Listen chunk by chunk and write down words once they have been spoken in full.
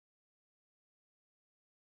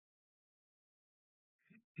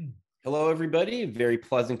Hello, everybody. Very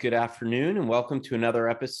pleasant good afternoon, and welcome to another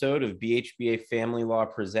episode of BHBA Family Law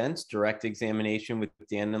Presents Direct Examination with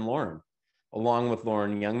Dan and Lauren. Along with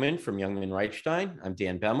Lauren Youngman from Youngman Reichstein, I'm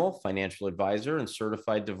Dan Bemmel, financial advisor and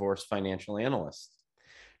certified divorce financial analyst.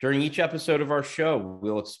 During each episode of our show,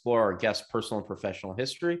 we'll explore our guest's personal and professional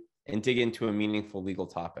history and dig into a meaningful legal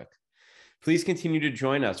topic. Please continue to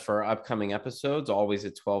join us for our upcoming episodes, always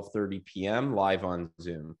at 12:30 p.m. live on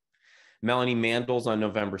Zoom. Melanie Mandels on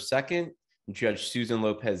November 2nd, Judge Susan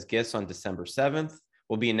Lopez-Giss on December 7th.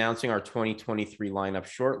 We'll be announcing our 2023 lineup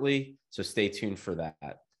shortly, so stay tuned for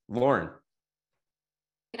that. Lauren.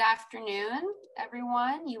 Good afternoon,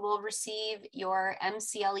 everyone. You will receive your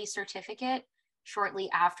MCLE certificate shortly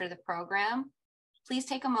after the program. Please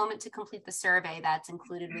take a moment to complete the survey that's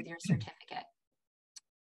included with your certificate.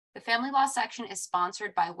 The Family Law section is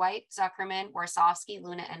sponsored by White, Zuckerman, Warsofsky,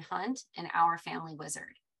 Luna, and Hunt, and Our Family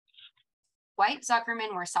Wizard. White,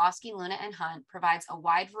 Zuckerman, Warsofsky, Luna, and Hunt provides a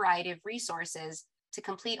wide variety of resources to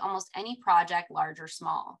complete almost any project, large or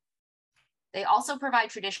small. They also provide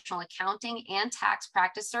traditional accounting and tax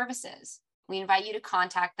practice services. We invite you to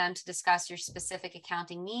contact them to discuss your specific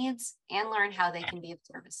accounting needs and learn how they can be of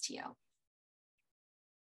service to you.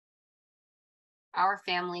 Our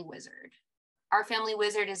Family Wizard. Our Family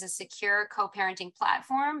Wizard is a secure co-parenting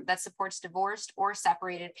platform that supports divorced or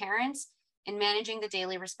separated parents in managing the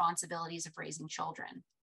daily responsibilities of raising children.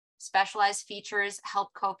 Specialized features help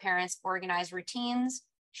co-parents organize routines,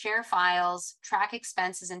 share files, track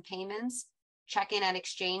expenses and payments, check in at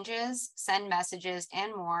exchanges, send messages,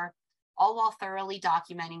 and more, all while thoroughly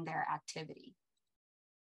documenting their activity.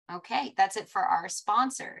 Okay, that's it for our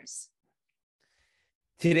sponsors.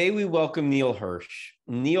 Today, we welcome Neal Hersh.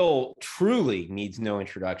 Neal truly needs no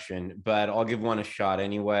introduction, but I'll give one a shot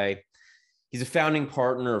anyway. He's a founding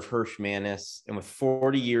partner of Hersh Mannis, and with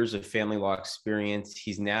 40 years of family law experience,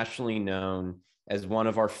 he's nationally known as one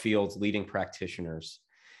of our field's leading practitioners.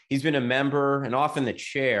 He's been a member and often the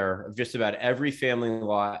chair of just about every family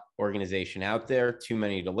law organization out there, too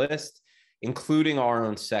many to list, including our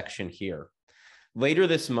own section here. Later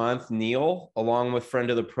this month, Neal, along with friend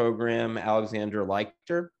of the program, Alexander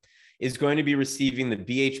Leichter, is going to be receiving the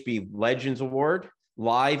BHB Legends Award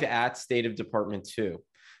live at State of Department 2.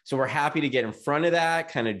 So we're happy to get in front of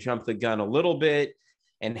that, kind of jump the gun a little bit,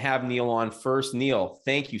 and have Neal on first. Neal,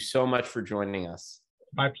 thank you so much for joining us.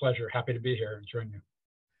 My pleasure. Happy to be here and join you.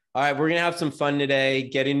 All right, we're going to have some fun today,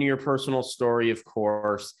 get into your personal story, of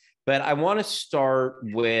course, but I want to start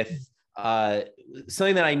with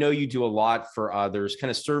something that I know you do a lot for others, kind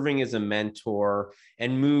of serving as a mentor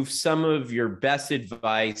and move some of your best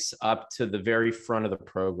advice up to the very front of the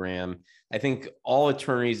program. I think all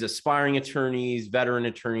attorneys, aspiring attorneys, veteran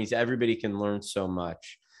attorneys, everybody can learn so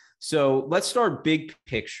much. So let's start big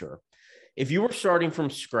picture. If you were starting from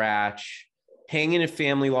scratch, hanging a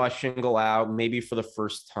family law shingle out, maybe for the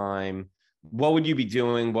first time, what would you be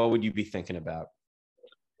doing? What would you be thinking about?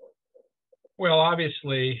 Well,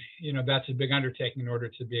 obviously, that's a big undertaking in order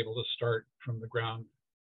to be able to start from the ground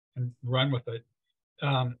and run with it.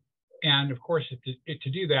 And of course, to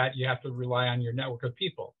do that, you have to rely on your network of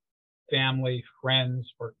people, family, friends,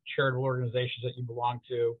 or charitable organizations that you belong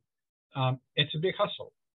to. It's a big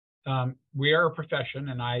hustle. We are a profession,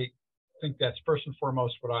 and I think that's first and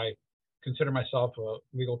foremost what I consider myself a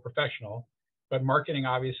legal professional. But marketing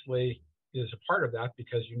obviously is a part of that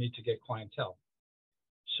because you need to get clientele.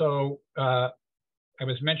 So I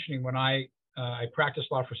was mentioning when I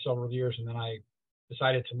practiced law for several years, and then I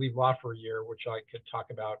decided to leave law for a year, which I could talk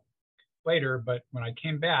about later. But when I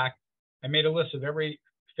came back, I made a list of every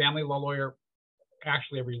family law lawyer,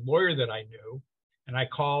 actually every lawyer that I knew. And I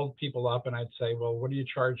called people up and I'd say, well, what do you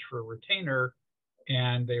charge for a retainer?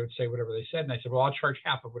 And they would say whatever they said. And I said, well, I'll charge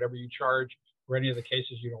half of whatever you charge for any of the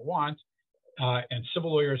cases you don't want. And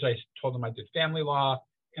civil lawyers, I told them I did family law.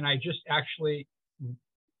 And I just actually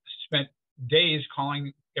spent days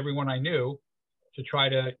calling everyone I knew to try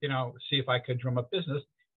to, see if I could drum up business.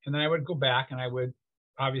 And then I would go back and I would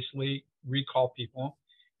obviously recall people.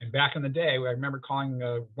 And back in the day, I remember calling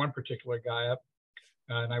one particular guy up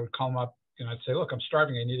and I would call him up and I'd say, look, I'm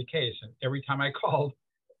starving. I need a case. And every time I called,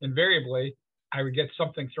 invariably, I would get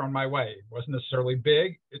something thrown my way. It wasn't necessarily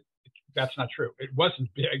big. That's not true. It wasn't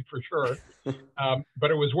big for sure,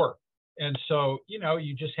 but it was work. And so,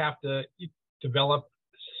 you just have to develop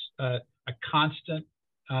a constant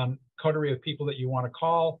coterie of people that you want to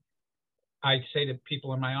call. I say to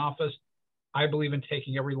people in my office, I believe in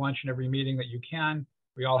taking every lunch and every meeting that you can.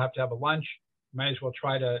 We all have to have a lunch. You might as well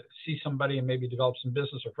try to see somebody and maybe develop some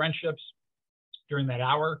business or friendships during that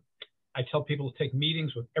hour. I tell people to take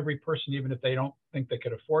meetings with every person, even if they don't think they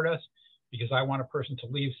could afford us. because I want a person to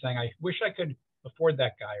leave saying, I wish I could afford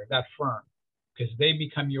that guy or that firm, because they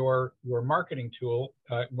become your marketing tool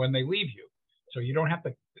when they leave you. So you don't have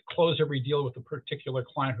to close every deal with a particular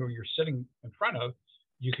client who you're sitting in front of.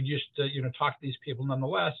 You can just talk to these people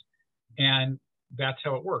nonetheless, and that's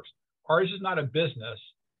how it works. Ours is not a business.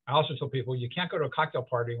 I also tell people you can't go to a cocktail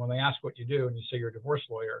party when they ask what you do and you say you're a divorce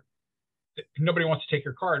lawyer. Nobody wants to take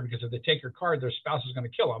your card, because if they take your card, their spouse is going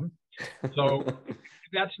to kill them. So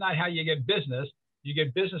that's not how you get business. You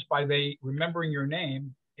get business by they remembering your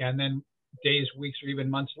name, and then days, weeks, or even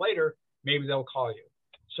months later, maybe they'll call you.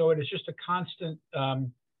 So it is just a constant,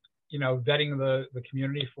 vetting the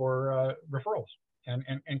community for referrals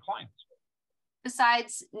and clients.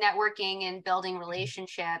 Besides networking and building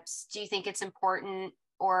relationships, do you think it's important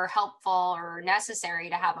or helpful or necessary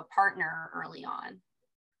to have a partner early on?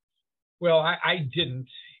 Well, I didn't.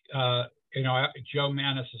 Joe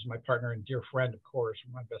Mannis is my partner and dear friend, of course,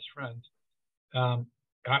 one of my best friends.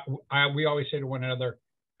 We always say to one another,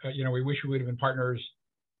 we wish we would have been partners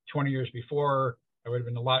 20 years before. I would have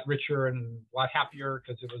been a lot richer and a lot happier,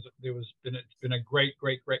 because it's been a great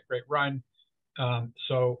run.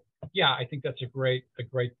 So yeah, I think that's a great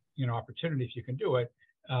opportunity if you can do it.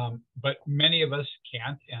 But many of us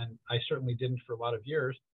can't, and I certainly didn't for a lot of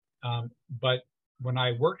years. But when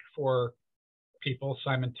I worked for people,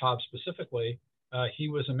 Simon Taub specifically, he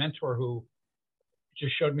was a mentor who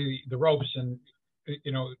just showed me the ropes, and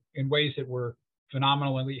in ways that were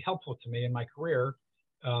phenomenally helpful to me in my career.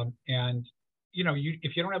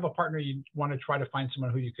 If you don't have a partner, you want to try to find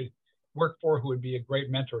someone who you could work for, who would be a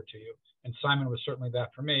great mentor to you. And Simon was certainly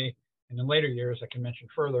that for me. And in later years, I can mention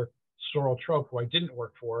further, Sorrel Trope, who I didn't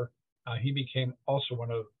work for, he became also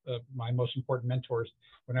one of my most important mentors.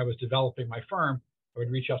 When I was developing my firm, I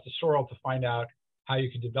would reach out to Sorrel to find out how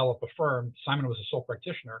you could develop a firm. Simon was a sole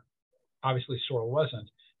practitioner. Obviously, Sorrel wasn't.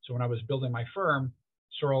 So when I was building my firm,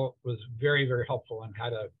 Sorrel was very, very helpful in how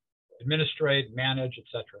to administrate, manage,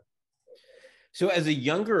 etc. So as a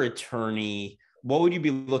younger attorney, what would you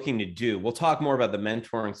be looking to do? We'll talk more about the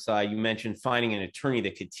mentoring side. You mentioned finding an attorney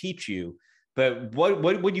that could teach you, but what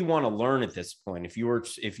would you want to learn at this point? If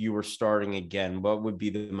you were starting again, what would be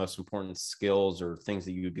the most important skills or things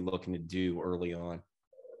that you would be looking to do early on?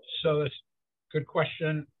 So that's a good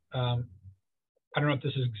question. I don't know if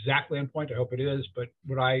this is exactly on point. I hope it is. But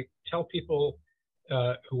what I tell people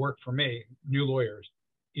who work for me, new lawyers,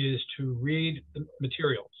 is to read the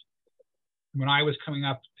materials. When I was coming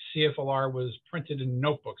up, CFLR was printed in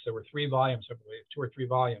notebooks. There were 3 volumes, I believe, 2 or 3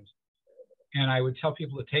 volumes. And I would tell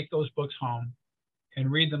people to take those books home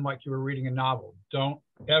and read them like you were reading a novel. Don't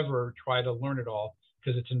ever try to learn it all,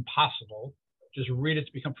 because it's impossible. Just read it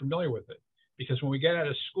to become familiar with it. Because when we get out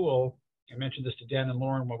of school, I mentioned this to Dan and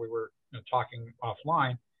Lauren when we were talking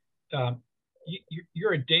offline,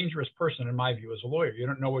 you're a dangerous person in my view as a lawyer. You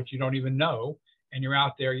don't know what you don't even know. And you're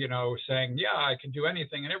out there, saying, yeah, I can do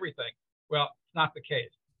anything and everything. Well, it's not the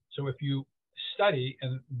case. So if you study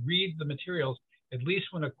and read the materials, at least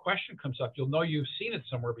when a question comes up, you'll know you've seen it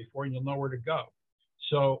somewhere before and you'll know where to go.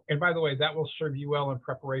 So, and by the way, that will serve you well in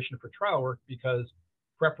preparation for trial work, because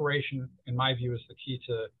preparation, in my view, is the key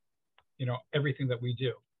to, everything that we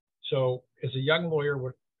do. So as a young lawyer,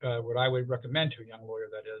 what I would recommend to a young lawyer,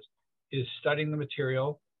 that is studying the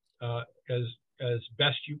material as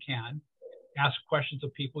best you can. Ask questions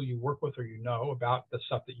of people you work with or about the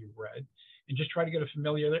stuff that you've read, and just try to get a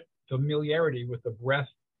familiarity with the breadth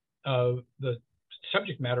of the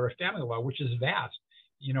subject matter of family law, which is vast.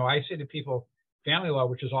 I say to people, family law,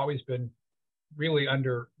 which has always been really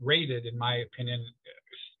underrated, in my opinion,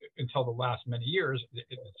 until the last many years,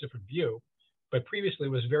 it's a different view, but previously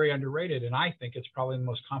it was very underrated. And I think it's probably the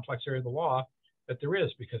most complex area of the law that there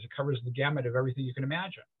is, because it covers the gamut of everything you can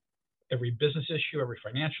imagine. Every business issue, every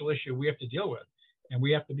financial issue we have to deal with. And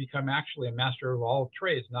we have to become actually a master of all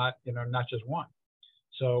trades, not just one.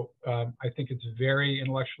 So I think it's very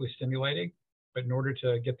intellectually stimulating, but in order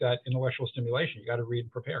to get that intellectual stimulation, you got to read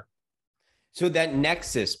and prepare. So that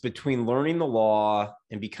nexus between learning the law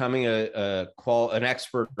and becoming an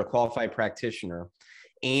expert, a qualified practitioner,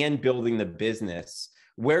 and building the business,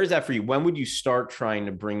 where is that for you? When would you start trying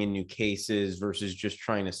to bring in new cases versus just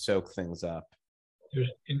trying to soak things up?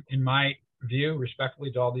 In my view,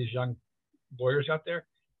 respectfully to all these young lawyers out there,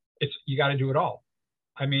 you got to do it all.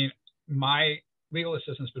 I mean, my legal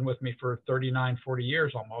assistant's been with me for 39, 40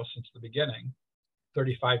 years almost, since the beginning,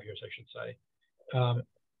 35 years, I should say.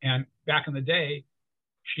 And back in the day,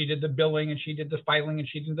 she did the billing and she did the filing and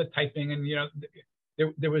she did the typing, and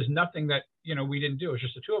there was nothing that we didn't do. It was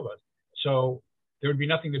just the two of us. So there would be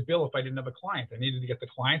nothing to bill if I didn't have a client. I needed to get the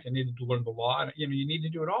client. I needed to learn the law. And, you need to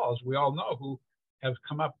do it all, as we all know who have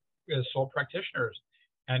come up as sole practitioners.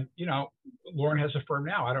 And, Lauren has a firm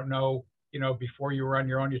now. I don't know, before you were on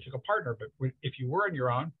your own, you took a partner, but if you were on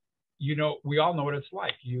your own, we all know what it's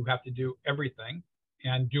like. You have to do everything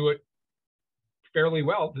and do it fairly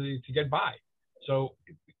well to get by. So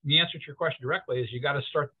the answer to your question directly is you got to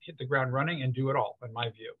hit the ground running and do it all, in my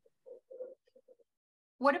view.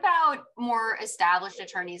 What about more established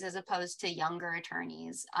attorneys as opposed to younger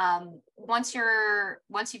attorneys? Once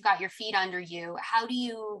you've got your feet under you, how do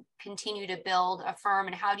you continue to build a firm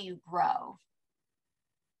and how do you grow?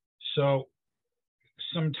 So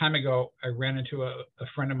some time ago, I ran into a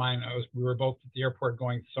friend of mine. We were both at the airport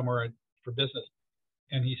going somewhere for business.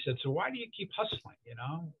 And he said, so why do you keep hustling,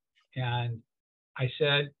 And I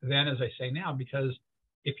said then, as I say now, because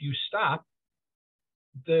if you stop,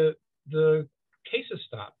 the cases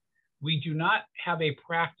stop. We do not have a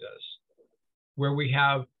practice where we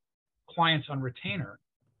have clients on retainer.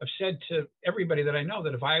 I've said to everybody that I know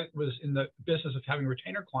that if I was in the business of having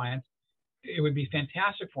retainer clients, it would be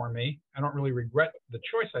fantastic for me. I don't really regret the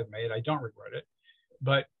choice I've made. I don't regret it,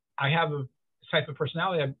 but I have a type of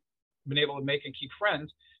personality I've been able to make and keep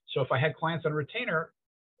friends. So if I had clients on retainer,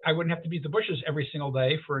 I wouldn't have to beat the bushes every single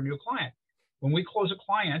day for a new client. When we close a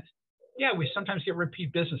client, yeah, we sometimes get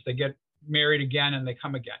repeat business. They get married again and they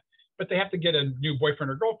come again, but they have to get a new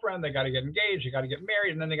boyfriend or girlfriend. They got to get engaged, they got to get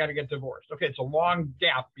married, and then they got to get divorced. Okay, it's a long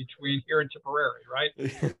gap between here and Tipperary, right?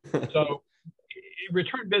 So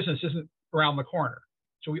return business isn't around the corner.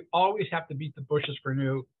 So we always have to beat the bushes for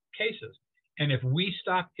new cases. And if we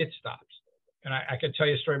stop, it stops. And I could tell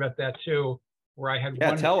you a story about that too, where I had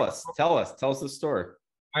tell us the story.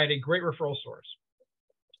 I had a great referral source,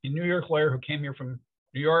 a New York lawyer who came here from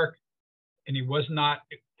New York, and he was not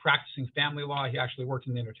practicing family law. He actually worked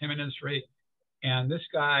in the entertainment industry. And this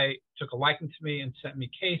guy took a liking to me and sent me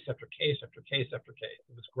case after case after case after case.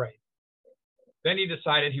 It was great. Then he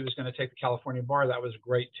decided he was going to take the California bar. That was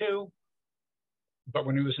great too. But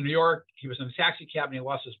when he was in New York, he was in a taxi cab and he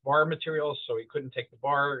lost his bar materials, so he couldn't take the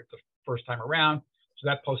bar the first time around. So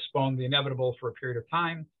that postponed the inevitable for a period of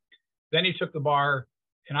time. Then he took the bar,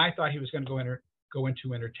 and I thought he was going to go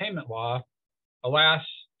into entertainment law. Alas,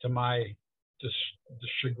 to my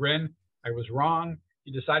chagrin, I was wrong.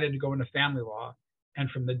 He decided to go into family law. And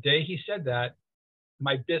from the day he said that,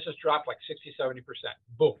 my business dropped like 60, 70%.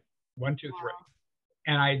 Boom, 1, 2, 3.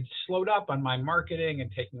 And I slowed up on my marketing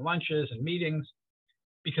and taking lunches and meetings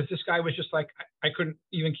because this guy was just like, I couldn't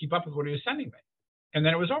even keep up with what he was sending me. And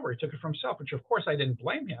then it was over. He took it for himself, which of course I didn't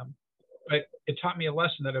blame him, but it taught me a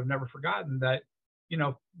lesson that I've never forgotten, that,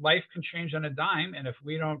 life can change on a dime. And if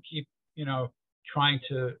we don't keep, trying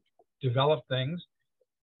to develop things,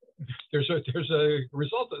 there's a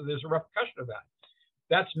result, there's a repercussion of that.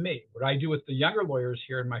 That's me. What I do with the younger lawyers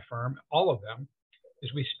here in my firm, all of them,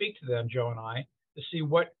 is we speak to them, Joe and I, to see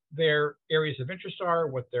what their areas of interest are,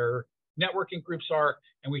 what their networking groups are,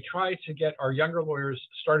 and we try to get our younger lawyers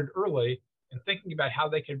started early and thinking about how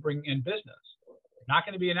they can bring in business. You're not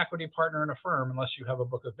going to be an equity partner in a firm unless you have a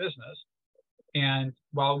book of business. And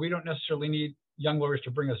while we don't necessarily need young lawyers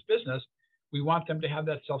to bring us business, we want them to have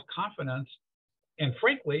that self-confidence. And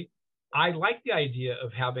frankly, I like the idea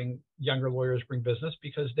of having younger lawyers bring business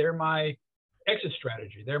because they're my exit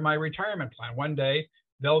strategy. They're my retirement plan. One day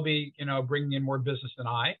they'll be, bringing in more business than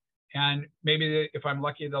I. And maybe if I'm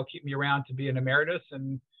lucky, they'll keep me around to be an emeritus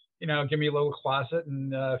and, give me a little closet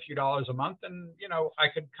and a few dollars a month. And, I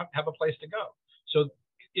could have a place to go. So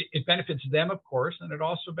it benefits them, of course, and it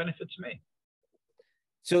also benefits me.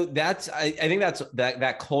 So I think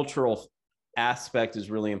that cultural aspect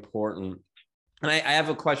is really important. And I have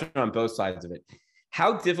a question on both sides of it.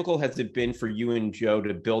 How difficult has it been for you and Joe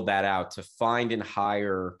to build that out, to find and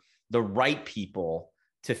hire the right people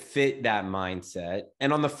to fit that mindset?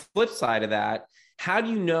 And on the flip side of that, how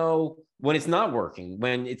do you know when it's not working,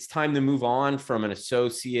 when it's time to move on from an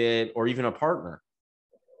associate or even a partner?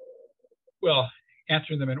 Well,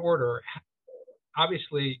 answering them in order,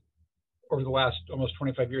 obviously, over the last almost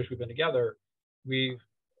 25 years we've been together, we've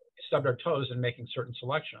stubbed our toes in making certain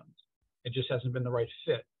selections. It just hasn't been the right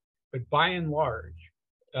fit. But by and large,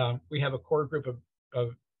 we have a core group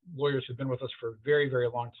of lawyers who've been with us for a very, very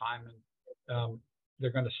long time, and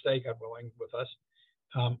they're going to stay, God willing, with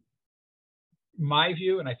us. My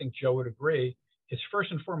view, and I think Joe would agree, is first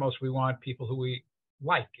and foremost, we want people who we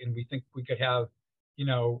like and we think we could have,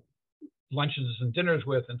 lunches and dinners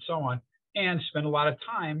with and so on, and spend a lot of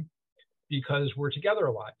time because we're together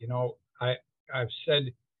a lot. I've said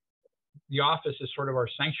the office is sort of our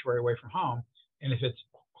sanctuary away from home. And if it's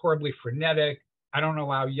horribly frenetic, I don't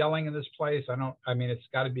allow yelling in this place.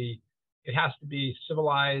 It has to be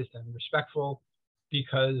civilized and respectful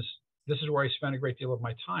because this is where I spend a great deal of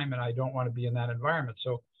my time, and I don't want to be in that environment.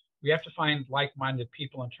 So we have to find like-minded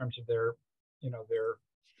people in terms of their, their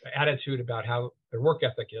attitude about how their work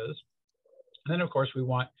ethic is. And then, of course, we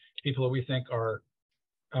want people that we think are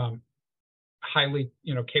highly,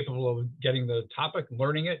 capable of getting the topic,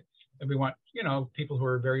 learning it. And we want, people who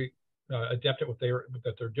are very adept at what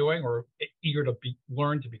they're doing, or eager to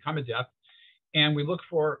learn to become adept. And we look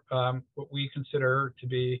for what we consider to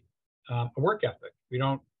be a work ethic. We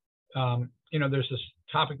don't, there's this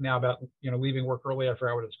topic now about, leaving work early. I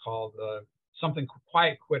forgot what it's called, something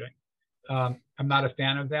quiet quitting. I'm not a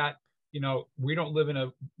fan of that. We don't live in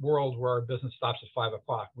a world where our business stops at 5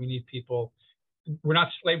 o'clock. We need people. We're not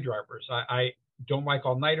slave drivers. I don't like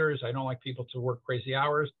all-nighters. I don't like people to work crazy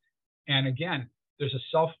hours. And again, there's a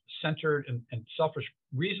self-centered and selfish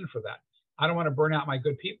reason for that. I don't want to burn out my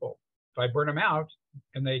good people. If I burn them out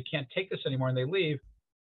and they can't take this anymore and they leave,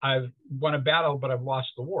 I've won a battle, but I've lost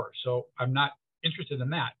the war. So I'm not interested in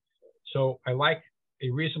that. So I like a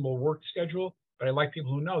reasonable work schedule, but I like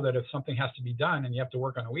people who know that if something has to be done and you have to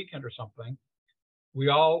work on a weekend or something, we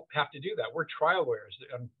all have to do that. We're trial lawyers.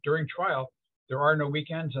 During trial, there are no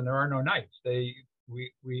weekends and there are no nights.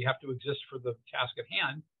 We have to exist for the task at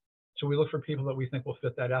hand. So we look for people that we think will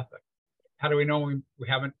fit that ethic. How do we know we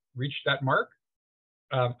haven't reached that mark?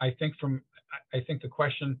 I think the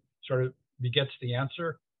question sort of begets the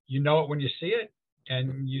answer. You know it when you see it,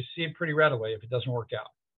 and you see it pretty readily if it doesn't work out.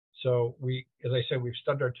 So as I said, we've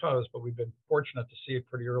stubbed our toes, but we've been fortunate to see it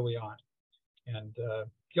pretty early on and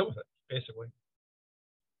deal with it, basically.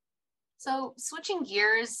 So switching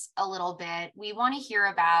gears a little bit, we want to hear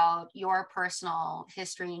about your personal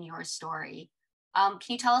history and your story. Can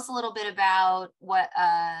you tell us a little bit about what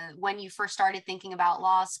when you first started thinking about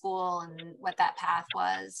law school and what that path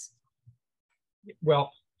was?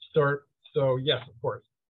 Well, so yes, of course.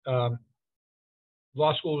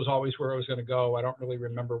 Law school was always where I was going to go. I don't really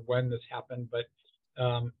remember when this happened, but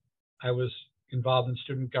I was involved in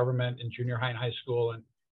student government in junior high and high school. And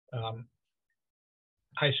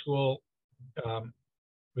high school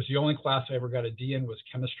was the only class I ever got a D in was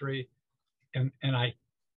chemistry. And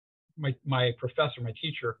my professor, my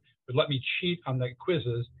teacher, would let me cheat on the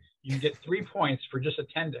quizzes. You can get 3 points for just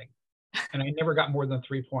attending. And I never got more than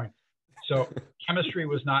 3 points. So chemistry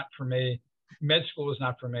was not for me. Med school was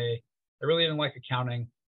not for me. I really didn't like accounting.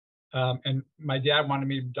 And my dad wanted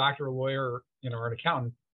me to be a doctor, a lawyer, or an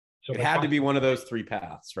accountant. So it had to be one of those 3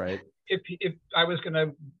 paths, right? If I was going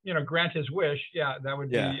to, grant his wish, yeah, that would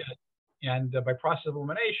be it. And by process of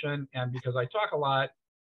elimination, and because I talk a lot,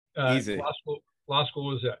 easy. Law school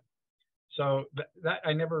was it. So that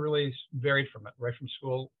I never really varied from it, right from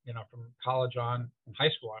school, from college on, from high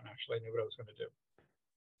school on, actually, I knew what I was going to do.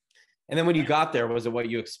 And then when you got there, was it what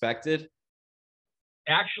you expected?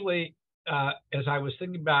 Actually, as I was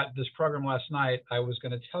thinking about this program last night, I was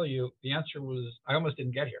going to tell you the answer was I almost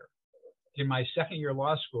didn't get here. In my second year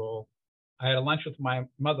law school, I had a lunch with my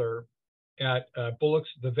mother at Bullock's,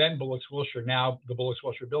 the then Bullock's Wilshire, now the Bullock's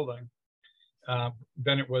Wilshire building.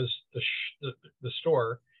 Then it was the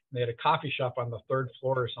store. They had a coffee shop on the 3rd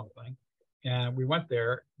floor or something. And we went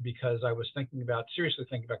there because I was seriously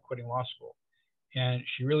thinking about quitting law school. And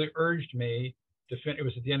she really urged me to it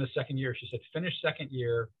was at the end of second year. She said, finish second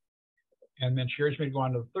year. And then she urged me to go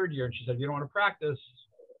on to the 3rd year. And she said, if you don't want to practice,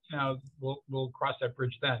 we'll cross that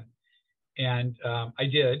bridge then. And I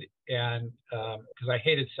did. And because I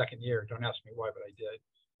hated second year, don't ask me why, but I did.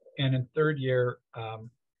 And in 3rd year,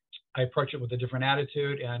 I approached it with a different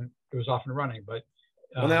attitude, and it was off and running. But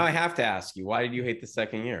well, now I have to ask you, why did you hate the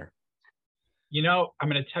second year? I'm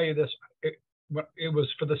going to tell you this. It was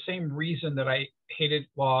for the same reason that I hated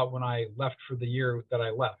law when I left for the year that I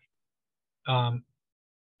left.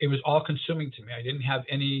 It was all consuming to me. I didn't have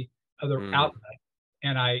any other outlet,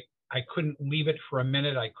 and I couldn't leave it for a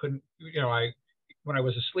minute. I couldn't, when I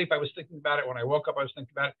was asleep, I was thinking about it. When I woke up, I was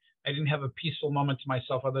thinking about it. I didn't have a peaceful moment to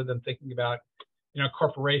myself other than thinking about,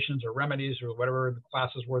 corporations or remedies or whatever the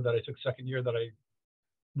classes were that I took second year that I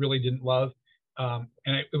really didn't love. And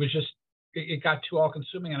it was just, it got too all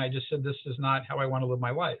consuming. And I just said, this is not how I want to live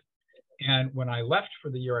my life. And when I left for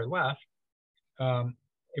the year I left,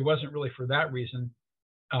 it wasn't really for that reason.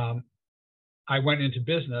 I went into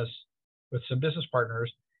business with some business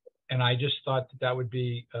partners, and I just thought that would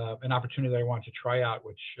be an opportunity that I wanted to try out,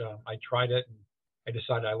 which I tried it, and I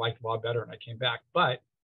decided I liked law better, and I came back. But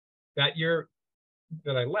that year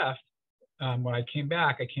that I left, when I came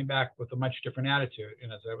back with a much different attitude.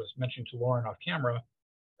 And as I was mentioning to Lauren off camera,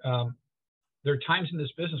 there are times in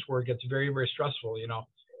this business where it gets very, very stressful.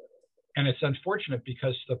 And it's unfortunate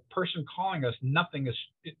because the person calling us, nothing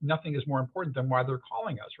is more important than why they're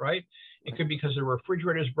calling us, right? It could be because the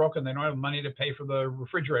refrigerator is broken, they don't have money to pay for the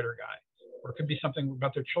refrigerator guy. Or it could be something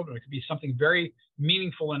about their children. It could be something very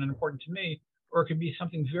meaningful and important to me, or it could be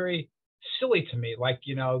something very silly to me, like,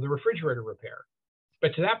 you know, the refrigerator repair.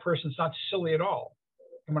 But to that person, it's not silly at all.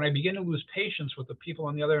 And when I begin to lose patience with the people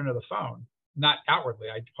on the other end of the phone, not outwardly,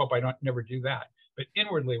 I hope I don't never do that, but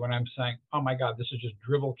inwardly, when I'm saying, oh my God, this is just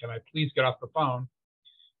drivel, can I please get off the phone?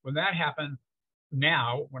 When that happens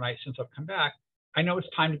now, since I've come back, I know it's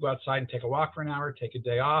time to go outside and take a walk for an hour, take a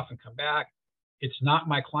day off and come back. It's not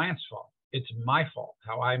my client's fault. It's my fault,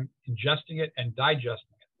 how I'm ingesting it and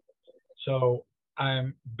digesting it. So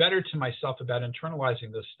I'm better to myself about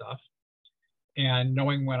internalizing this stuff and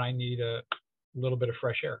knowing when I need a little bit of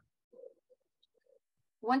fresh air.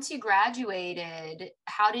 Once you graduated,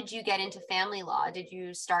 how did you get into family law? Did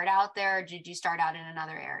you start out there, or did you start out in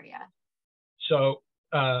another area? So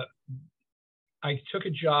I took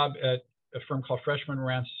a job at a firm called Freshman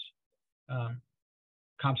Rents,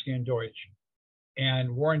 Komsky and Deutsch.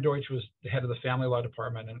 And Warren Deutsch was the head of the family law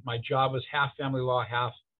department. And my job was half family law,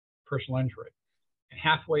 half personal injury. And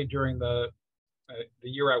halfway during the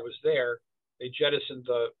year I was there, they jettisoned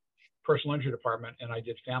the personal injury department and I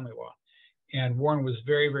did family law. And Warren was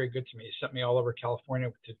very, very good to me. He sent me all over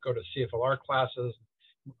California to go to CFLR classes,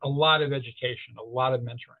 a lot of education, a lot of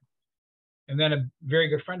mentoring. And then a very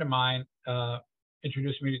good friend of mine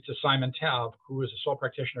introduced me to Simon Taub, who was a sole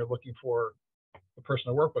practitioner looking for a person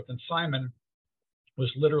to work with. And Simon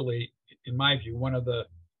was literally, in my view, one of the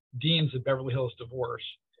deans of Beverly Hills divorce.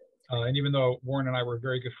 And even though Warren and I were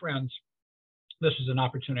very good friends, this was an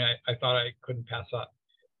opportunity I thought I couldn't pass up.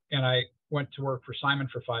 And I went to work for Simon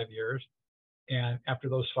for 5 years. And after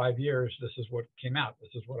those 5 years, this is what came out.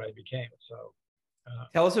 This is what I became. So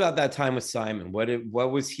tell us about that time with Simon.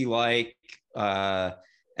 What was he like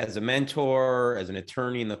as a mentor, as an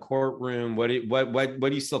attorney in the courtroom? What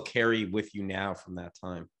do you still carry with you now from that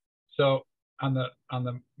time? So on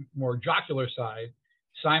the more jocular side,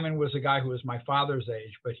 Simon was a guy who was my father's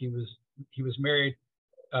age, but he was married.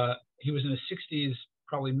 He was in his 60s,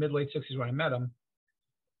 probably mid-late 60s when I met him.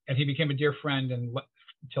 And he became a dear friend. And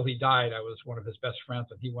until he died, I was one of his best friends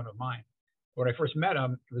and he one of mine. When I first met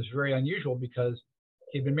him, it was very unusual because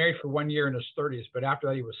he'd been married for 1 year in his 30s, but after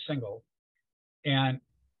that he was single. And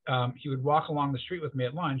he would walk along the street with me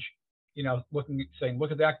at lunch, you know, saying,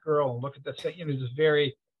 look at that girl and look at that, you know, just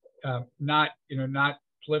very not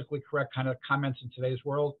politically correct kind of comments in today's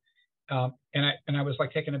world. And I was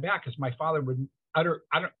like taken aback because my father would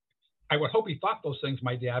I would hope he thought those things,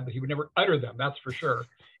 my dad, but he would never utter them, that's for sure.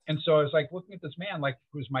 And so I was like looking at this man, like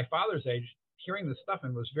who's my father's age, hearing this stuff,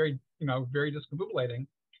 and was very, very discombobulating.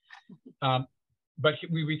 But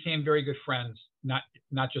we became very good friends, not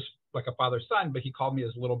just like a father-son, but he called me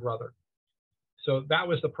his little brother. So that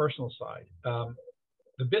was the personal side.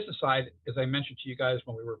 The business side, as I mentioned to you guys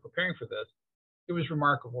when we were preparing for this, it was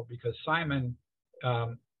remarkable because Simon,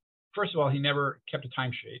 first of all, he never kept a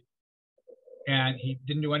timesheet. And he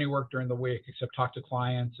didn't do any work during the week except talk to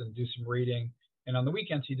clients and do some reading. And on the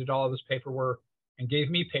weekends, he did all of this paperwork and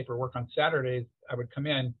gave me paperwork. On Saturdays, I would come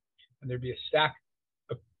in and there'd be a stack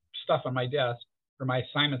of stuff on my desk for my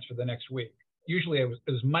assignments for the next week. Usually it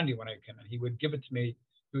was Monday when I came in. He would give it to me.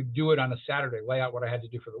 He would do it on a Saturday, lay out what I had to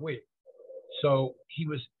do for the week. So he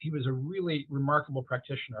was a really remarkable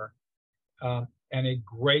practitioner and a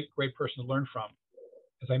great person to learn from.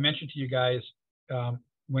 As I mentioned to you guys,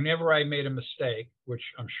 whenever I made a mistake, which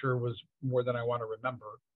I'm sure was more than I want to remember,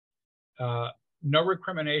 no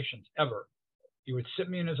recriminations ever. He would sit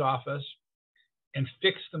me in his office and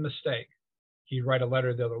fix the mistake. He'd write a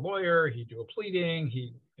letter to the other lawyer. He'd do a pleading.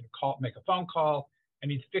 He'd make a phone call, and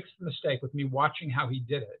he'd fix the mistake with me watching how he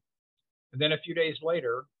did it. And then a few days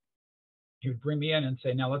later, he would bring me in and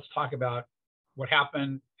say, now let's talk about what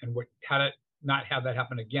happened and how to not have that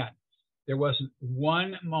happen again. There wasn't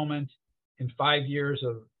one moment in 5 years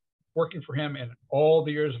of working for him and all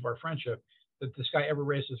the years of our friendship that this guy ever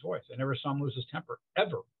raised his voice. I never saw him lose his temper,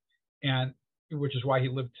 ever. And which is why he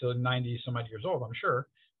lived to 90 some odd years old, I'm sure,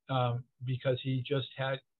 because he just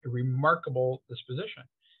had a remarkable disposition.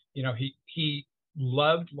 He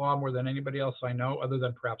loved law more than anybody else I know, other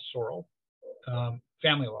than perhaps Sorrell,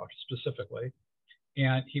 family law specifically.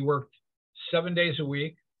 And he worked 7 days a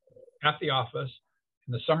week at the office.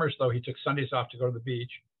 In the summers, though, he took Sundays off to go to the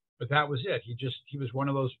beach. But that was it. He was one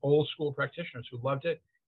of those old school practitioners who loved it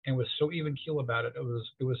and was so even keel about it.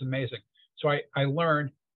 It was amazing. So I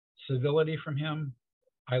learned civility from him.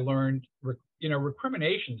 I learned,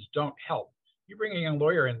 recriminations don't help. You bring a young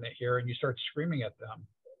lawyer in here and you start screaming at them.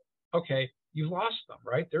 Okay, you've lost them,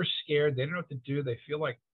 right? They're scared. They don't know what to do. They feel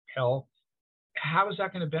like hell. How is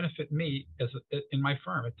that going to benefit me in my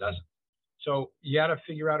firm? It doesn't. So you got to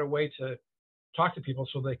figure out a way to talk to people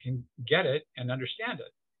so they can get it and understand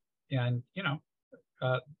it. And,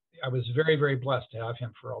 I was very, very blessed to have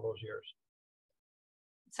him for all those years.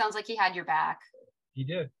 Sounds like he had your back. He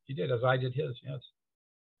did, as I did his, yes.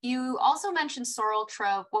 You also mentioned Sorrel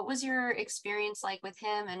Trope. What was your experience like with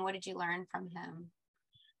him, and what did you learn from him?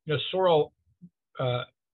 Sorrel,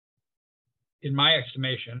 in my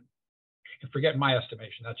estimation, forget my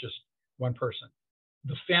estimation, that's just one person,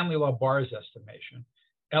 the family law bar's estimation,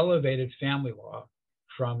 elevated family law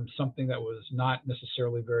from something that was not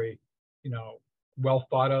necessarily very, well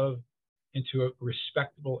thought of into a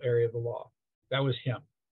respectable area of the law. That was him.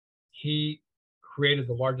 He created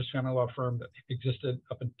the largest family law firm that existed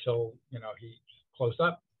up until, he closed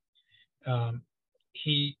up.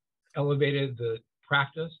 He elevated the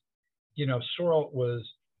practice. Sorrel was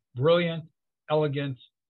brilliant, elegant,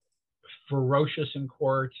 ferocious in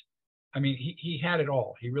court. I mean, he had it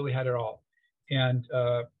all. He really had it all. And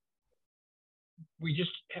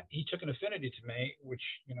he took an affinity to me, which,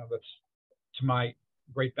 that's to my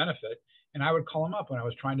great benefit. And I would call him up when I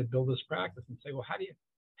was trying to build this practice and say, well, how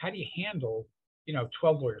do you handle,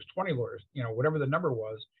 12 lawyers, 20 lawyers, whatever the number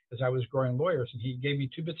was, as I was growing lawyers. And he gave me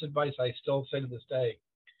 2 bits of advice I still say to this day.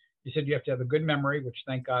 He said, you have to have a good memory, which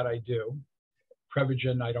thank God I do.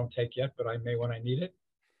 Prevagen I don't take yet, but I may when I need it.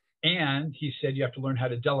 And he said, you have to learn how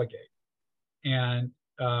to delegate. And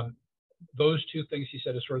those 2 things, he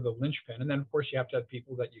said, is sort of the linchpin. And then, of course, you have to have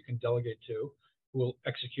people that you can delegate to who will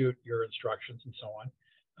execute your instructions and so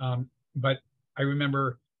on. But I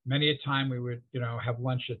remember many a time we would, have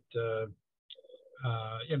lunch at,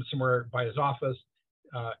 somewhere by his office,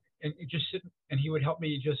 and just sit, and he would help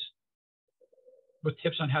me just with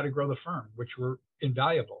tips on how to grow the firm, which were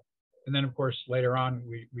invaluable. And then, of course, later on,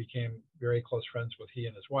 we became very close friends with he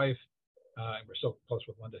and his wife, and we're still close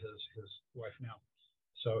with Linda, his wife now.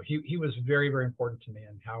 So he was very, very important to me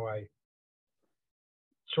in how I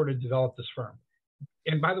sort of developed this firm.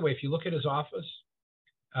 And by the way, if you look at his office,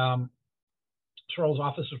 Sorrel's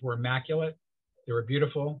offices were immaculate. They were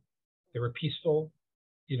beautiful. They were peaceful.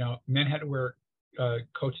 Men had to wear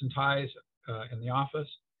coats and ties in the office,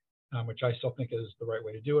 which I still think is the right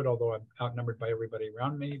way to do it, although I'm outnumbered by everybody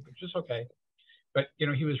around me, which is okay. But,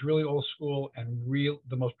 he was really old school and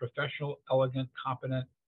the most professional, elegant, competent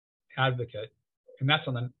advocate. And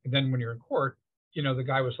then when you're in court, the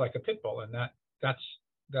guy was like a pit bull. And that's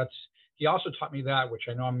he also taught me that, which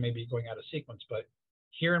I know I'm maybe going out of sequence, but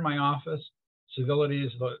here in my office, civility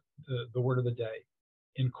is the word of the day.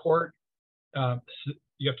 In court,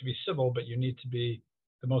 you have to be civil, but you need to be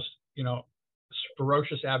the most,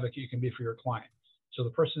 ferocious advocate you can be for your client. So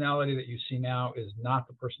the personality that you see now is not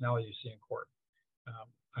the personality you see in court.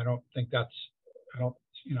 I don't think that's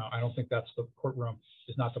the courtroom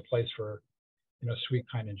is not the place for, sweet,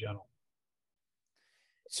 kind, and gentle.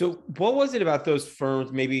 So what was it about those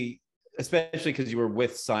firms, maybe, especially because you were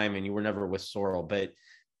with Simon, you were never with Sorrel, but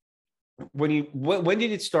when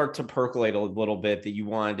did it start to percolate a little bit that you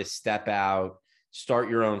wanted to step out, start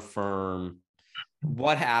your own firm?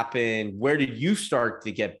 What happened? Where did you start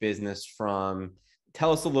to get business from?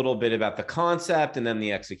 Tell us a little bit about the concept and then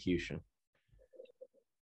the execution.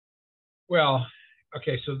 Well,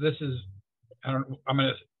 okay, so this is, I'm going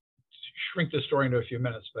to shrink this story into a few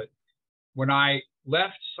minutes, but when I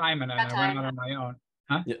left Simon and I went out on my own,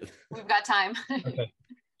 Yeah. We've got time. Okay.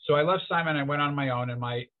 So I left Simon and I went on my own, and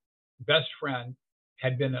my best friend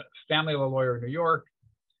had been a family law lawyer in New York,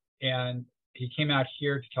 and he came out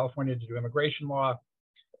here to California to do immigration law,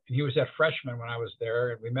 and he was at Freshman when I was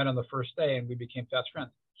there, and we met on the first day and we became fast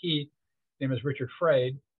friends. His name is Richard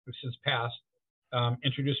Frade, who's since passed,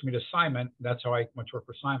 introduced me to Simon. That's how I went to work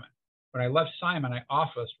for Simon. When I left Simon, I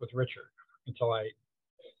officed with Richard until I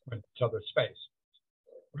went to other space.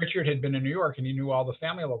 Richard had been in New York and he knew all the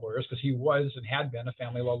family law lawyers because he was and had been a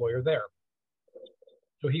family law lawyer there.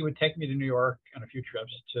 So he would take me to New York on a few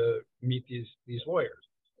trips to meet these lawyers.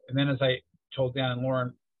 And then, as I told Dan and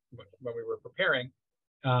Lauren when we were preparing,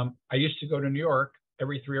 I used to go to New York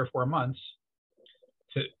every 3 or 4 months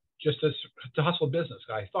to hustle business.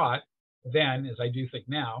 I thought then, as I do think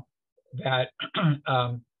now, that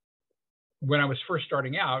when I was first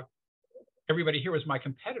starting out, everybody here was my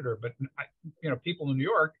competitor, but people in New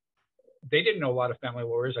York, they didn't know a lot of family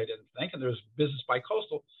lawyers, I didn't think, and there was business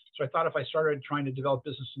bi-coastal. So I thought if I started trying to develop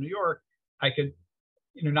business in New York, I could,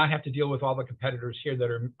 not have to deal with all the competitors here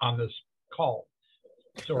that are on this call,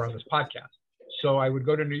 or on this podcast. So I would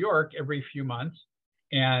go to New York every few months,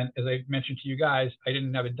 and as I mentioned to you guys, I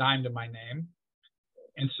didn't have a dime to my name,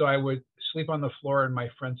 and so I would sleep on the floor in my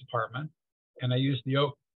friend's apartment, and I used the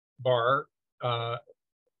Oak Bar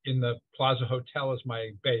in the Plaza Hotel as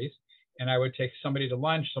my base. And I would take somebody to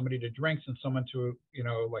lunch, somebody to drinks, and someone to,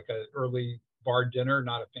 like an early bar dinner,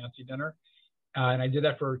 not a fancy dinner. And I did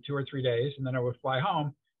that for 2 or 3 days. And then I would fly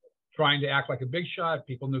home trying to act like a big shot.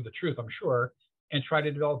 People knew the truth, I'm sure, and try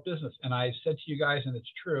to develop business. And I said to you guys, and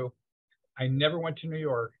it's true, I never went to New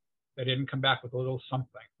York that didn't come back with a little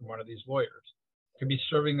something from one of these lawyers. It could be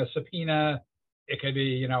serving a subpoena. It could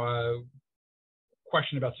be, a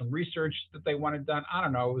question about some research that they wanted done. I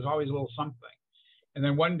don't know. It was always a little something. And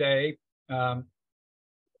then one day, I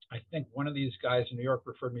think one of these guys in New York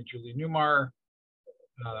referred me to Julie Newmar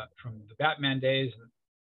from the Batman days. And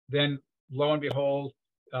then lo and behold,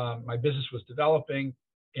 my business was developing.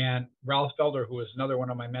 And Ralph Felder, who was another one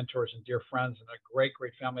of my mentors and dear friends and a great,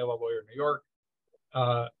 great family law lawyer in New York,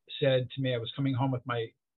 said to me, I was coming home with my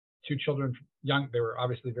 2 children, young. They were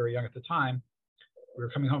obviously very young at the time. We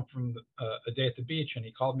were coming home from a day at the beach, and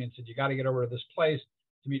he called me and said, you got to get over to this place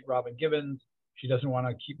to meet Robin Givens. She doesn't want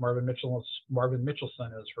to keep Marvin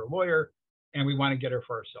Mitchelson as her lawyer, and we want to get her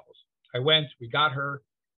for ourselves. I went, we got her,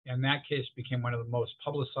 and that case became one of the most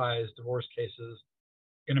publicized divorce cases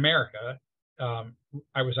in America.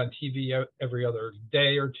 I was on TV every other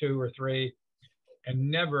day or 2 or 3, and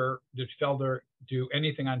never did Felder do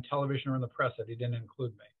anything on television or in the press that he didn't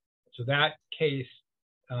include me. So that case,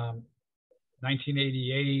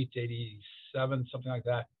 1988, 87, something like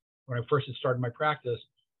that, when I first had started my practice,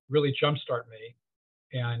 really jumpstart me.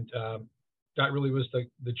 And that really was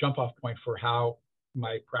the jump off point for how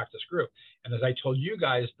my practice grew. And as I told you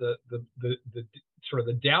guys, the sort of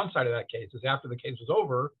the downside of that case is after the case was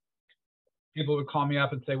over, people would call me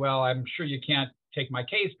up and say, well, I'm sure you can't take my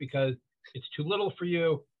case because it's too little for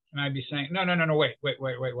you. And I'd be saying, no, wait.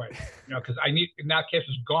 Because in that case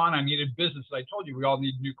was gone. I needed business. I told you, we all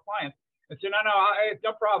need new clients. I said,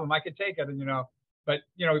 no problem. I could take it. And, but,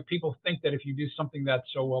 people think that if you do something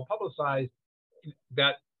that's so well publicized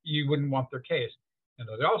that you wouldn't want their case. And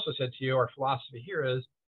as I also said to you, our philosophy here is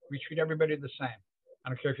we treat everybody the same. I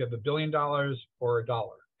don't care if you have $1 billion or $1.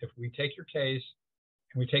 If we take your case,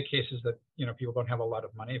 and we take cases that, people don't have a lot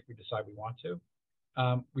of money if we decide we want to,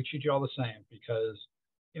 we treat you all the same because,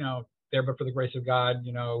 there but for the grace of God,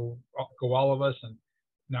 go all of us. And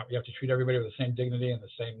no, you have to treat everybody with the same dignity and the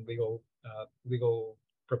same legal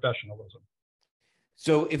professionalism.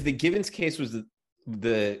 So if the Givens case was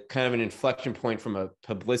the kind of an inflection point from a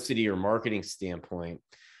publicity or marketing standpoint,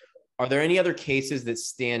 are there any other cases that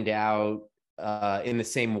stand out in the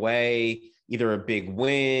same way, either a big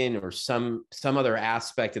win or some other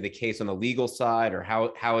aspect of the case on the legal side, or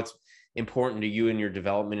how it's important to you in your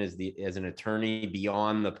development as an attorney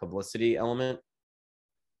beyond the publicity element?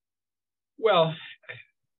 Well,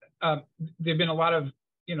 there've been a lot of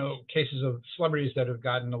cases of celebrities that have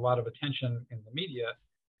gotten a lot of attention in the media.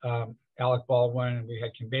 Alec Baldwin, we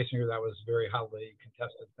had Kim Basinger, that was a very hotly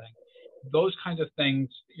contested thing. Those kinds of things,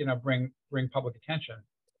 bring public attention,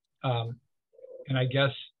 and I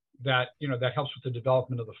guess that that helps with the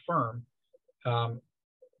development of the firm.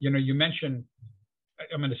 You mentioned.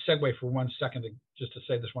 I'm going to segue for 1 second just to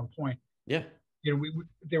say this one point. Yeah.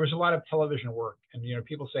 There was a lot of television work, and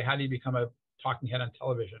people say, how do you become a talking head on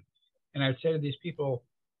television? And I would say to these people,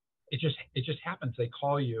 it just happens. They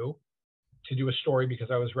call you to do a story because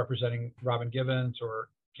I was representing Robin Givens or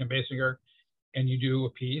Kim Basinger, and you do a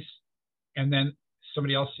piece, and then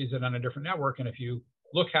somebody else sees it on a different network. And if you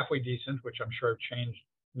look halfway decent, which I'm sure have changed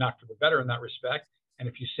not for the better in that respect, and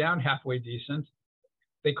if you sound halfway decent,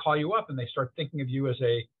 they call you up and they start thinking of you as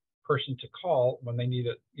a person to call when they need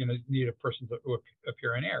a person to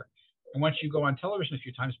appear in air. And once you go on television a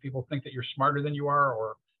few times, people think that you're smarter than you are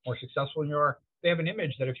or more successful than you are. They have an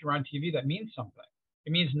image that if you're on TV, that means something.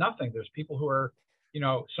 It means nothing. There's people who are,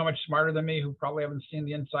 so much smarter than me who probably haven't seen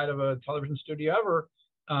the inside of a television studio ever.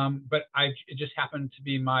 But it just happened to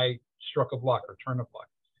be my stroke of luck or turn of luck.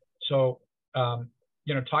 So,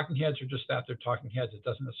 talking heads are just that. They're talking heads. It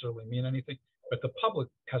doesn't necessarily mean anything. But the public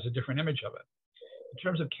has a different image of it. In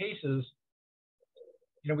terms of cases,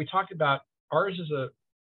 we talked about ours is a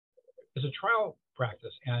trial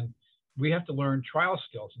practice, and we have to learn trial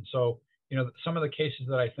skills. And so, some of the cases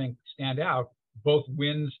that I think stand out, both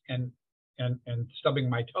wins and stubbing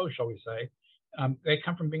my toe, shall we say, they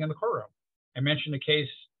come from being in the courtroom. I mentioned a case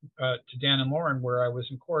to Dan and Lauren where I was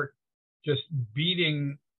in court just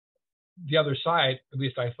beating the other side, at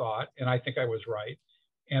least I thought, and I think I was right.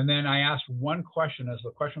 And then I asked one question. As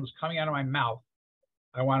the question was coming out of my mouth,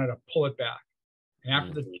 I wanted to pull it back. And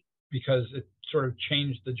after because it sort of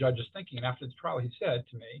changed the judge's thinking. And after the trial, he said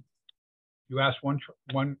to me, you asked one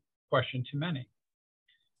question too many.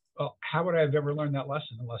 well, how would I have ever learned that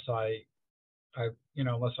lesson unless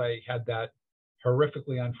unless I had that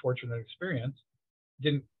horrifically unfortunate experience?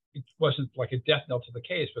 It wasn't like a death knell to the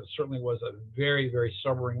case, but it certainly was a very, very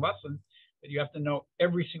sobering lesson that you have to know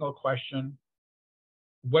every single question,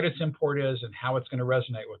 what its import is, and how it's going to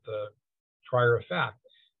resonate with the trier of fact.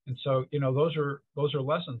 And so, those are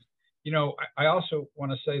lessons. I also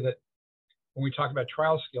want to say that when we talk about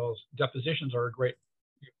trial skills, depositions are a great,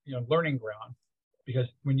 learning ground, because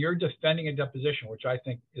when you're defending a deposition, which I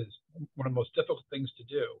think is one of the most difficult things to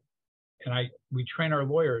do, and we train our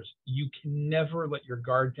lawyers, you can never let your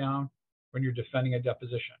guard down when you're defending a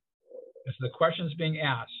deposition. If the question is being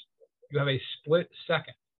asked, you have a split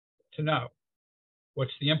second to know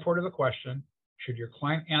what's the import of the question, should your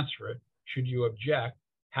client answer it, should you object,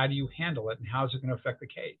 how do you handle it, and how is it going to affect the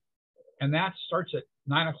case? And that starts at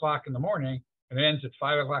 9 o'clock in the morning and it ends at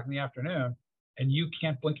 5 o'clock in the afternoon, and you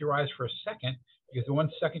can't blink your eyes for a second, because the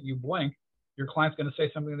 1 second you blink, your client's going to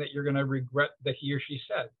say something that you're going to regret that he or she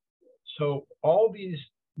said. So all these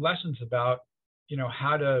lessons about,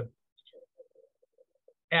 how to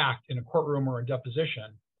act in a courtroom or a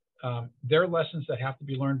deposition, they're lessons that have to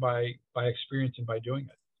be learned by experience and by doing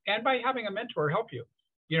it, and by having a mentor help you.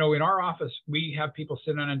 In our office, we have people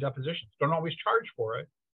sit in on depositions. Don't always charge for it,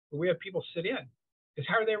 but we have people sit in. Because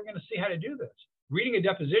how are they going to see how to do this? Reading a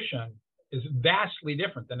deposition is vastly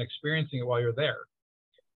different than experiencing it while you're there.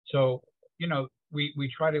 So,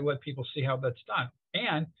 we try to let people see how that's done.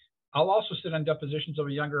 And I'll also sit on depositions of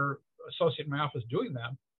a younger associate in my office doing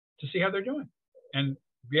them to see how they're doing and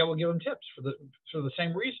be able to give them tips for the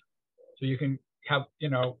same reason. So you can have,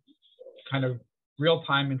 kind of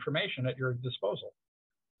real-time information at your disposal.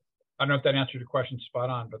 I don't know if that answered your question spot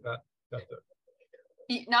on, but that's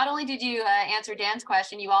it. Not only did you answer Dan's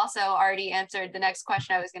question, you also already answered the next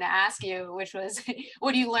question I was going to ask you, which was,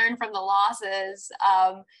 what do you learn from the losses?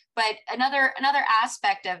 But another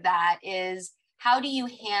aspect of that is, how do you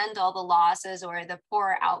handle the losses or the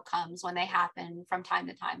poor outcomes when they happen from time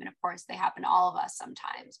to time? And of course, they happen to all of us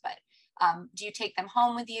sometimes. But do you take them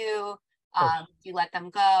home with you? Do you let them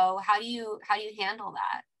go? How do you handle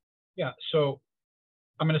that? Yeah. So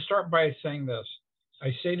I'm going to start by saying this. I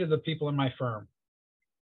say to the people in my firm,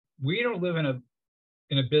 we don't live in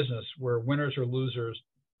a business where winners or losers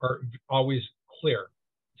are always clear.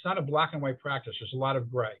 It's not a black and white practice. There's a lot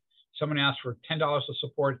of gray. Someone asks for $10 to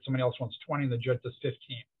support, somebody else wants 20, and the judge does 15.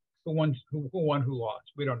 Who won, who lost?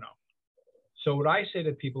 We don't know. So what I say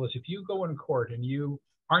to people is, if you go in court and you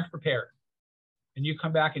aren't prepared, and you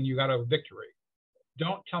come back and you got a victory,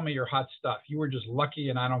 don't tell me you're hot stuff. You were just lucky,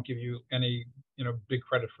 and I don't give you any, big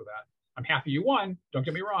credit for that. I'm happy you won, don't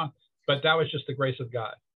get me wrong, but that was just the grace of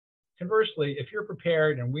God. Conversely, if you're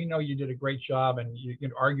prepared and we know you did a great job and you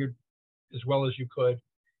argued as well as you could,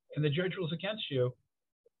 and the judge rules against you,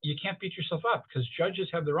 you can't beat yourself up, because judges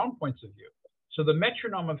have their own points of view. So the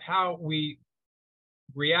metronome of how we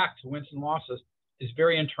react to wins and losses is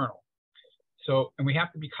very internal. So, and we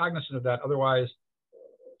have to be cognizant of that. Otherwise,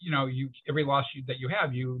 every loss that you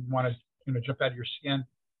have, you want to, jump out of your skin.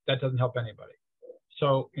 That doesn't help anybody.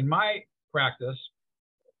 So in my practice,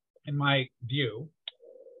 in my view,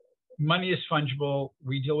 money is fungible.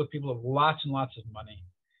 We deal with people with lots and lots of money.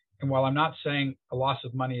 And while I'm not saying a loss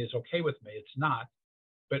of money is okay with me, it's not.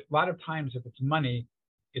 But a lot of times, if it's money,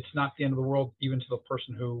 it's not the end of the world, even to the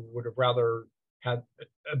person who would have rather had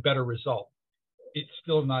a better result. It's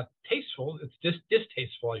still not tasteful. It's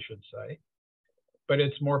distasteful, I should say, but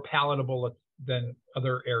it's more palatable than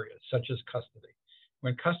other areas, such as custody.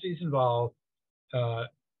 When custody is involved,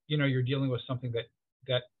 you're dealing with something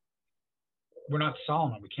that we're not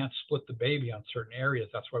solemn on. We can't split the baby on certain areas.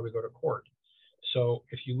 That's why we go to court. So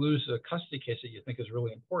if you lose a custody case that you think is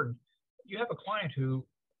really important, you have a client who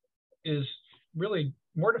is really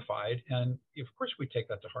mortified, and of course we take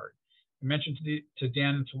that to heart. I mentioned to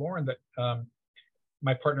Dan and to Lauren that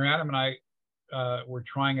my partner Adam and I were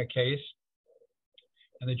trying a case,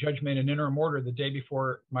 and the judge made an interim order the day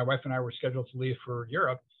before my wife and I were scheduled to leave for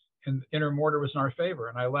Europe, and the interim order was in our favor,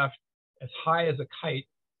 and I left as high as a kite,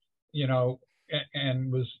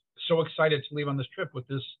 and was so excited to leave on this trip with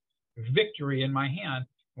this victory in my hand.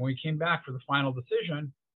 When we came back for the final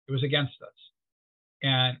decision, it was against us.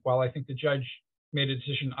 And while I think the judge made a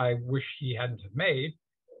decision I wish he hadn't have made,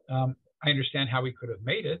 I understand how he could have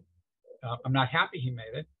made it. I'm not happy he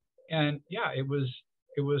made it. And yeah, it was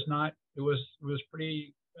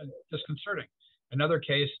pretty disconcerting. Another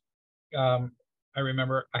case, I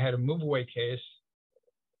remember I had a move away case.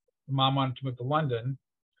 Mom wanted to move to London,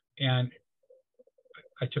 and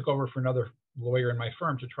I took over for another lawyer in my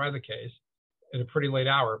firm to try the case at a pretty late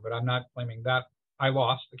hour, but I'm not blaming that I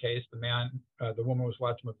lost the case. The woman was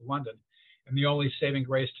allowed to move to London. And the only saving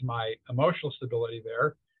grace to my emotional stability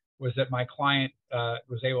there was that my client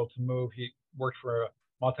was able to move. He worked for a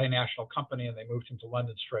multinational company, and they moved him to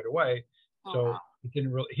London straight away. So he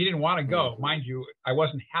didn't want to go. Mind you, I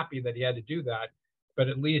wasn't happy that he had to do that, but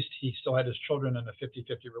at least he still had his children in a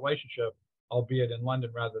 50-50 relationship, albeit in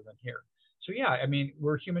London rather than here. So yeah, I mean,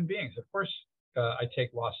 we're human beings. Of course, I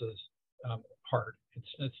take losses hard.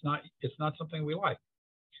 It's not something we like,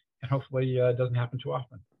 and hopefully it doesn't happen too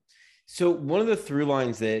often. So one of the through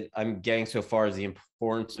lines that I'm getting so far is the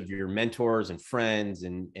importance of your mentors and friends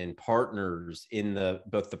and partners in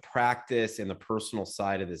both the practice and the personal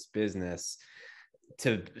side of this business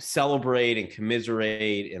to celebrate and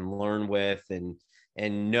commiserate and learn with,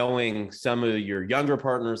 and knowing some of your younger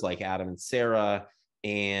partners like Adam and Sarah,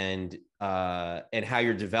 and how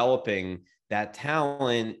you're developing that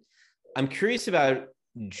talent. I'm curious about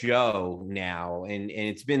Joe now, and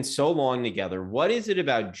it's been so long together. What is it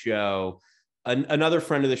about Joe, another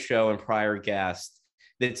friend of the show and prior guest,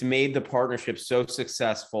 that's made the partnership so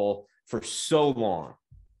successful for so long?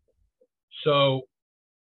 So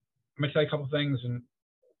I'm gonna tell you a couple of things and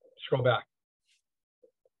scroll back.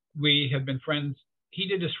 We have been friends. He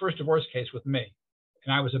did his first divorce case with me,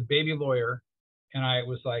 and I was a baby lawyer, and I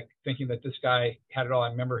was like thinking that this guy had it all. I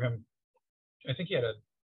remember him, I think he had a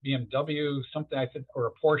BMW, something, I think, or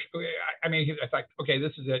a Porsche. I mean, I thought, okay,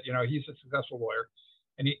 this is it. You know, he's a successful lawyer,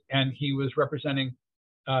 and he was representing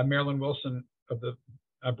Marilyn Wilson of the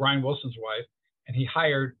Brian Wilson's wife, and he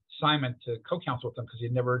hired Simon to co-counsel with him because he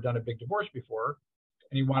had never done a big divorce before,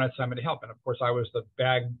 and he wanted Simon to help. And of course, I was the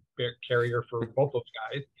bag carrier for both those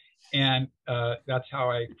guys, and that's how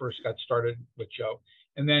I first got started with Joe.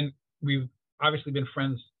 And then we've obviously been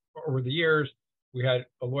friends over the years. We had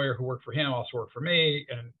a lawyer who worked for him, also worked for me,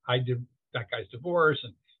 and I did that guy's divorce.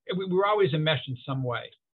 And we were always enmeshed in some way.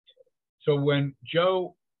 So when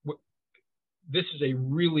Joe, this is a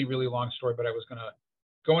really, really long story, but I was going to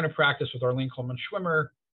go into practice with Arlene Coleman Schwimmer.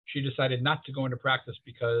 She decided not to go into practice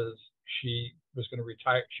because she was going to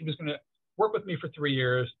retire. She was going to work with me for 3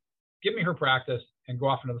 years, give me her practice, and go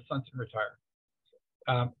off into the sunset and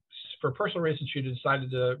retire. For personal reasons, she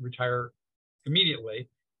decided to retire immediately,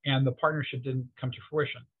 and the partnership didn't come to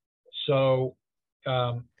fruition. So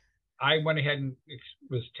I went ahead and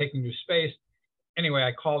was taking new space. Anyway,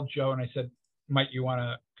 I called Joe and I said, might you want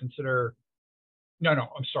to consider, no,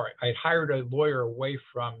 I'm sorry. I had hired a lawyer away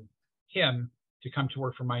from him to come to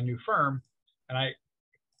work for my new firm. And I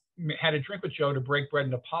had a drink with Joe to break bread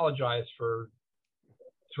and apologize for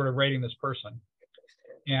sort of rating this person.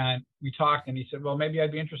 And we talked, and he said, well, maybe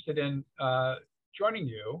I'd be interested in joining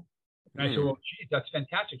you. And I said, well, geez, that's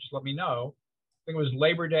fantastic. Just let me know. I think it was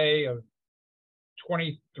Labor Day of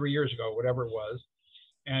 23 years ago, whatever it was.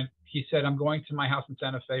 And he said, I'm going to my house in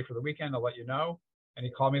Santa Fe for the weekend. I'll let you know. And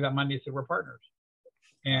he called me that Monday and said, we're partners.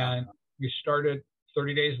 And we started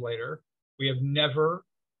 30 days later. We have never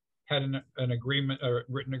had an agreement, a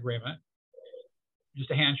written agreement,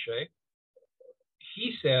 just a handshake.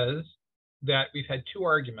 He says that we've had 2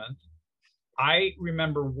 arguments. I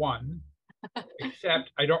remember one, except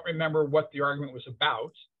I don't remember what the argument was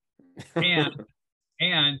about.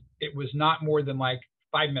 And it was not more than like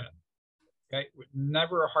 5 minutes. Okay.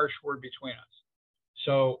 Never a harsh word between us.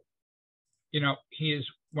 So, you know, he is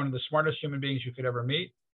one of the smartest human beings you could ever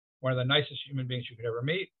meet, one of the nicest human beings you could ever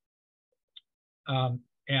meet.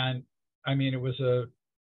 And I mean, it was a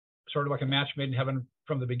sort of like a match made in heaven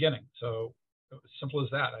from the beginning. So simple as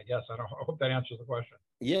that, I guess. I hope that answers the question.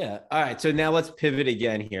 Yeah. All right. So now let's pivot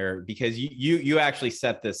again here, because you actually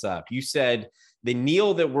set this up. You said the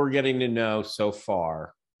Neal that we're getting to know so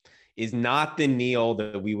far is not the Neal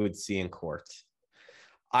that we would see in court.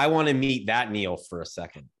 I want to meet that Neal for a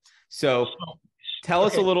second. So tell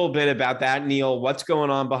us a little bit about that Neal. What's going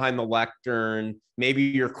on behind the lectern? Maybe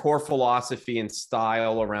your core philosophy and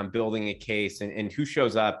style around building a case, and who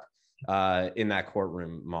shows up in that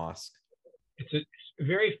courtroom, Mosk? It's a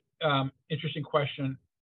very interesting question,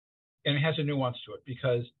 and it has a nuance to it,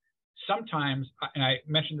 because sometimes, and I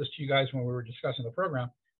mentioned this to you guys when we were discussing the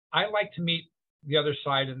program, I like to meet the other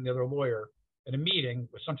side and the other lawyer at a meeting,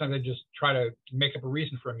 but sometimes I just try to make up a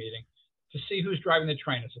reason for a meeting to see who's driving the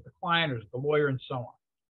train. Is it the client or is it the lawyer, and so on.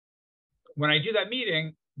 When I do that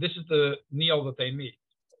meeting, this is the Neal that they meet.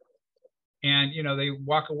 And, you know, they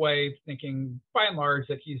walk away thinking, by and large,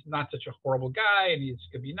 that he's not such a horrible guy and he's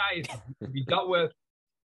going to be nice, and to be dealt with.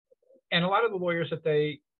 And a lot of the lawyers that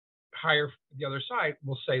they hire the other side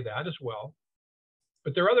will say that as well.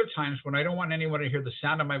 But there are other times when I don't want anyone to hear the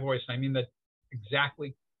sound of my voice. And I mean that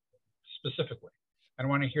exactly specifically. I don't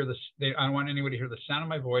want to hear this. I don't want anyone to hear the sound of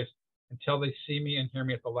my voice until they see me and hear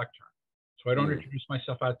me at the lectern. So I don't introduce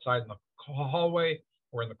myself outside in the hallway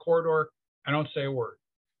or in the corridor. I don't say a word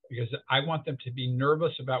because I want them to be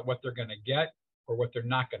nervous about what they're going to get or what they're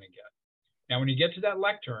not going to get. Now, when you get to that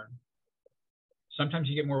lectern, sometimes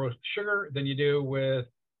you get more with sugar than you do with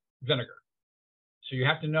vinegar. So you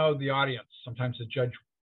have to know the audience. Sometimes the judge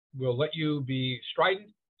will let you be strident.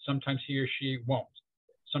 Sometimes he or she won't.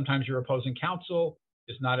 Sometimes your opposing counsel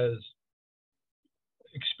is not as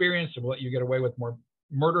experienced and will let you get away with more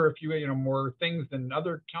murder, if you know, more things than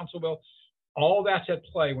other counsel will. All that's at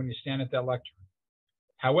play when you stand at that lectern.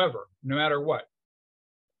 However, no matter what,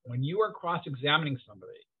 when you are cross-examining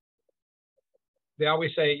somebody, they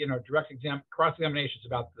always say, you know, cross-examination is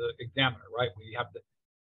about the examiner, right? We have the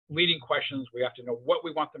leading questions. We have to know what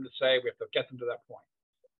we want them to say. We have to get them to that point.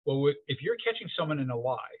 Well, if you're catching someone in a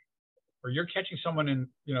lie, or you're catching someone in,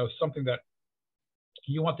 you know, something that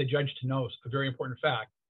you want the judge to know is a very important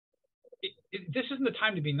fact, this isn't the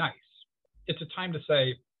time to be nice. It's a time to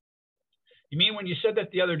say, you mean when you said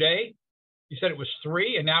that the other day, you said it was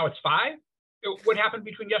 3 and now it's 5? What happened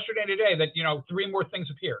between yesterday and today that, you know, 3 more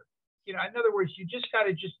things appeared? You know, in other words, you just got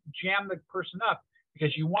to just jam the person up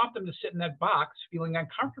because you want them to sit in that box feeling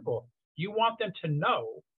uncomfortable. You want them to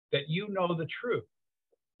know that you know the truth.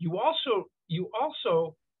 You also,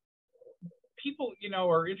 people, you know,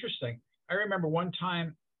 are interesting. I remember one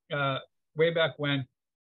time way back when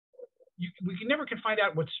we never can find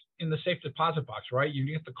out what's in the safe deposit box, right? You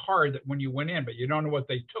get the card that when you went in, but you don't know what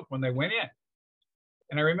they took when they went in.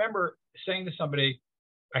 And I remember saying to somebody,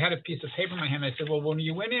 I had a piece of paper in my hand. I said, well, when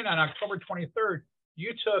you went in on October 23rd,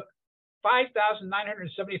 you took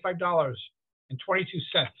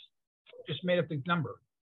 $5,975.22. Just made up the number.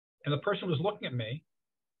 And the person was looking at me,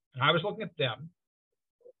 and I was looking at them.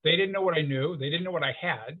 They didn't know what I knew. They didn't know what I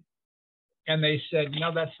had. And they said,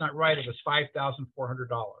 no, that's not right. It was $5,400.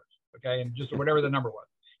 Okay, and just whatever the number was.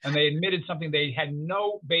 And they admitted something they had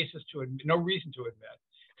no basis to admit, no reason to admit,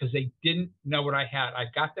 because they didn't know what I had. I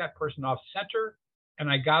got that person off center, and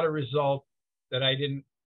I got a result that I didn't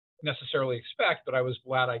necessarily expect, but I was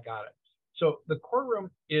glad I got it. So the courtroom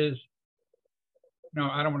is, no,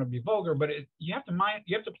 I don't want to be vulgar, but you have to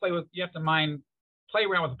play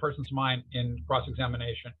around with the person's mind in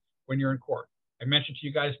cross-examination when you're in court. I mentioned to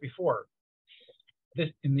you guys before, this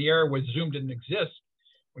in the era where Zoom didn't exist,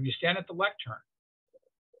 when you stand at the lectern,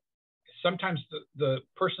 sometimes the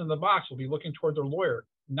person in the box will be looking toward their lawyer,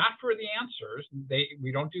 not for the answers,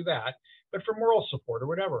 we don't do that, but for moral support or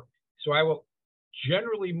whatever. So I will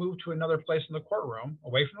generally move to another place in the courtroom,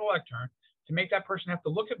 away from the lectern, to make that person have to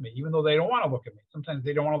look at me, even though they don't want to look at me. Sometimes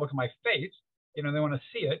they don't want to look at my face, you know, they want to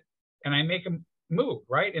see it, and I make them move,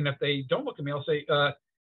 right? And if they don't look at me, I'll say,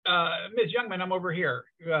 Ms. Youngman, I'm over here.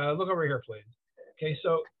 Look over here, please. Okay,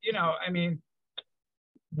 so, you know, I mean,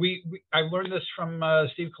 I learned this from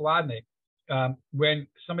Steve Kolodny. When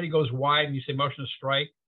somebody goes wide and you say motion to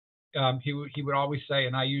strike, he would always say,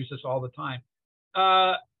 and I use this all the time,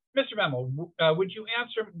 Mr. Memmel, would you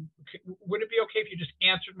answer, would it be okay if you just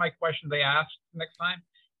answered my question they asked next time?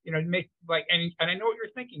 You know, make like, and I know what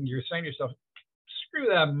you're thinking. You're saying to yourself, screw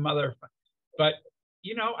that mother. But,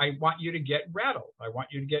 you know, I want you to get rattled. I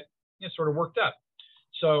want you to get, you know, sort of worked up.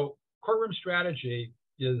 So courtroom strategy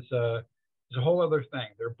is a whole other thing.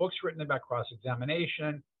 There are books written about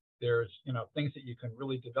cross-examination. There's, you know, things that you can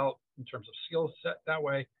really develop in terms of skill set that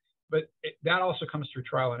way. But that also comes through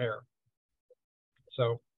trial and error.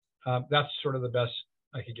 So that's sort of the best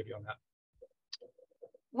I could give you on that.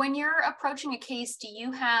 When you're approaching a case, do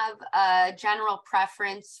you have a general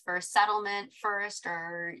preference for settlement first,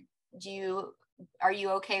 or are you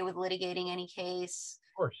okay with litigating any case?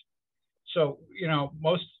 Of course. So, you know,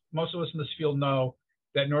 most of us in this field know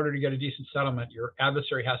that in order to get a decent settlement, your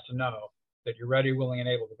adversary has to know that you're ready, willing, and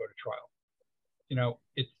able to go to trial. You know,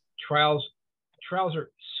 trials are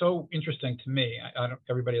so interesting to me.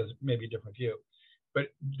 Everybody has maybe a different view,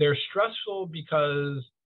 but they're stressful because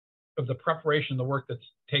of the preparation, the work that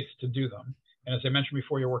takes to do them. And as I mentioned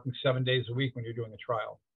before, you're working 7 days a week when you're doing a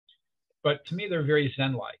trial. But to me, they're very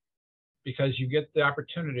Zen-like because you get the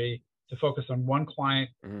opportunity to focus on one client,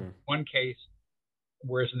 one case,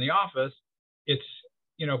 whereas in the office, it's,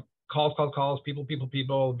 you know, calls, people,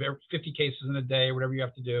 50 cases in a day, whatever you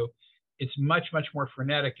have to do. It's much, much more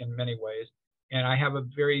frenetic in many ways. And I have a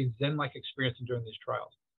very Zen-like experience in doing these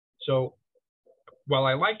trials. So while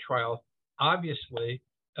I like trials, obviously,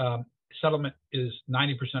 settlement is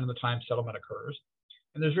 90% of the time settlement occurs.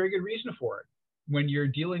 And there's very good reason for it. When you're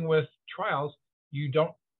dealing with trials, you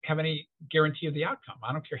don't have any guarantee of the outcome.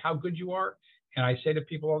 I don't care how good you are. And I say to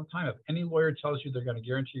people all the time, if any lawyer tells you they're going to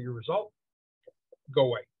guarantee your result, go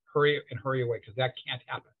away, hurry away, because that can't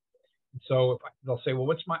happen. So they'll say, well,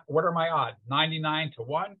 what are my odds? 99 to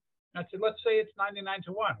 1? And I said, let's say it's 99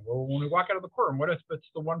 to 1. Well, when we walk out of the courtroom, what if it's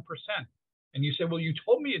the 1%? And you say, well, you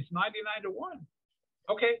told me it's 99 to 1.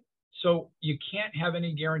 Okay, so you can't have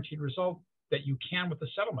any guaranteed result that you can with the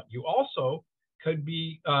settlement. You also could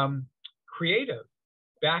be creative.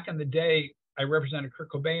 Back in the day, I represented Kurt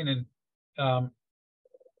Cobain, and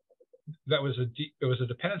it was a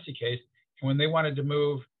dependency case. And when they wanted to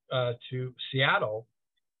move to Seattle,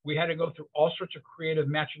 we had to go through all sorts of creative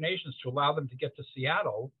machinations to allow them to get to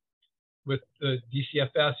Seattle with the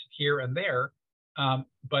DCFS here and there.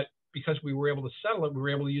 But because we were able to settle it, we were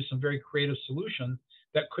able to use some very creative solutions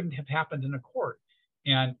that couldn't have happened in a court.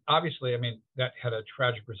 And obviously, I mean, that had a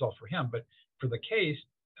tragic result for him. But for the case,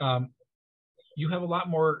 you have a lot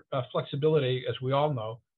more flexibility, as we all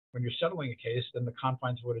know, when you're settling a case than the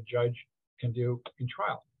confines of what a judge can do in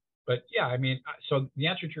trial. But yeah, I mean, so the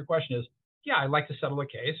answer to your question is, yeah, I'd like to settle a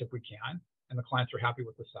case if we can, and the clients are happy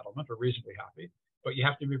with the settlement or reasonably happy. But you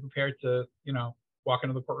have to be prepared to, walk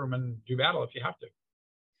into the courtroom and do battle if you have to.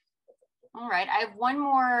 All right. I have one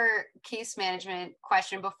more case management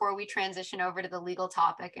question before we transition over to the legal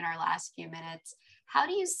topic in our last few minutes. How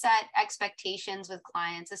do you set expectations with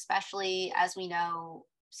clients, especially as we know,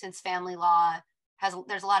 since family law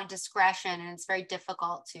there's a lot of discretion and it's very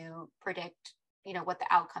difficult to predict, what the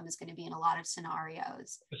outcome is going to be in a lot of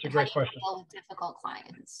scenarios? That's a great question. How do you deal with difficult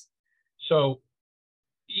clients? So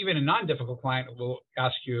even a non-difficult client will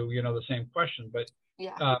ask you, the same question, but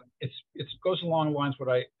yeah, it goes along the lines of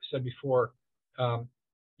what I said before. There's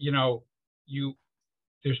no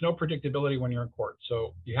predictability when you're in court.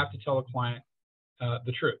 So you have to tell a client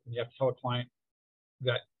the truth. And you have to tell a client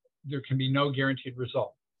that there can be no guaranteed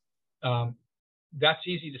result. That's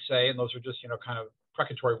easy to say, and those are just, kind of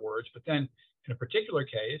precatory words. But then in a particular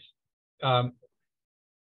case,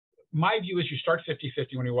 my view is you start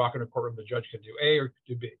 50-50 when you walk into a courtroom. The judge can do A or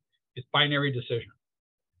do B. It's binary decision.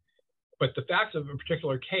 But the facts of a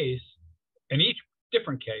particular case, and each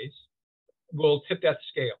different case, will tip that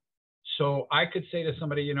scale. So I could say to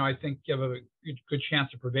somebody, I think you have a good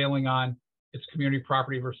chance of prevailing on it's community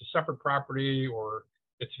property versus separate property, or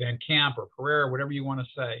it's Van Camp or Pereira, whatever you want to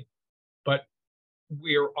say. But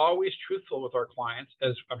we are always truthful with our clients,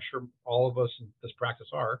 as I'm sure all of us in this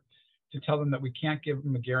practice are, to tell them that we can't give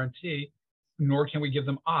them a guarantee, nor can we give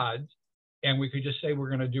them odds. And we could just say we're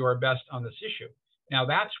going to do our best on this issue. Now,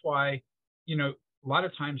 that's why, a lot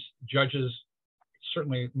of times judges,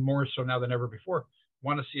 certainly more so now than ever before,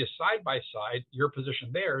 want to see a side-by-side, your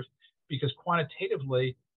position, theirs, because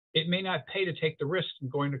quantitatively, it may not pay to take the risk in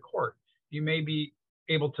going to court. You may be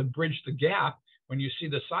able to bridge the gap when you see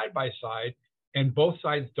the side-by-side, and both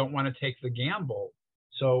sides don't want to take the gamble.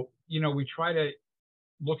 So, we try to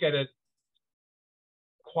look at it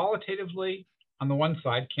qualitatively on the one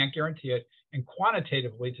side, can't guarantee it, and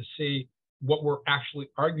quantitatively to see what we're actually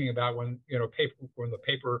arguing about when, when the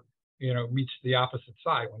paper, meets the opposite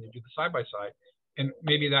side, when you do the side-by-side, and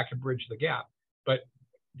maybe that could bridge the gap. But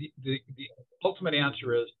the ultimate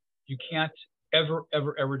answer is you can't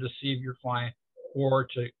ever deceive your client or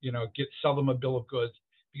to, sell them a bill of goods,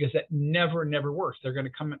 because that never works. They're going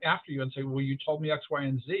to come after you and say, well, you told me X, Y,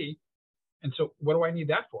 and Z. And so what do I need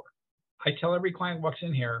that for? I tell every client who walks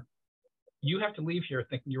in here, you have to leave here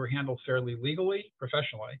thinking you were handled fairly legally,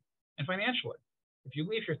 professionally, and financially. If you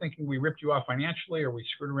leave here thinking we ripped you off financially or we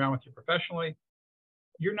screwed around with you professionally,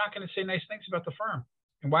 you're not going to say nice things about the firm.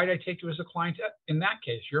 And why did I take you as a client in that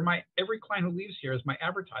case? Every client who leaves here is my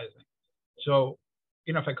advertising. So,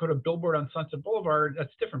 if I could have billboard on Sunset Boulevard,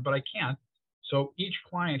 that's different, but I can't. So each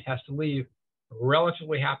client has to leave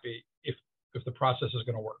relatively happy if the process is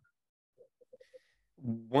going to work.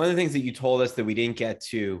 One of the things that you told us that we didn't get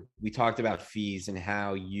to, we talked about fees and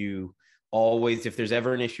how you always, if there's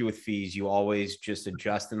ever an issue with fees, you always just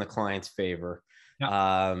adjust in the client's favor.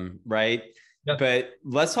 Yeah. Right. Yes. But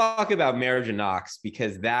let's talk about Marriage of Knox,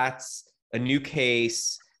 because that's a new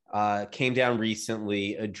case, came down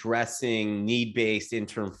recently addressing need-based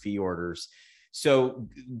interim fee orders. So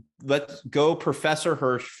let's go Professor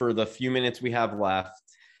Hersh for the few minutes we have left.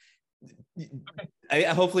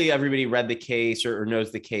 Hopefully everybody read the case or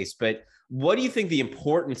knows the case, but what do you think the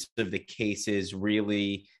importance of the case is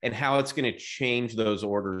really, and how it's going to change those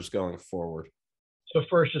orders going forward? So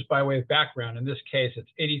first, just by way of background, in this case, it's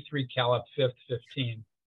 83 Calip 5th 15.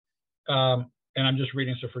 And I'm just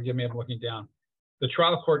reading, so forgive me, I'm looking down. The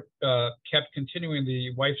trial court kept continuing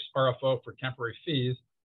the wife's RFO for temporary fees,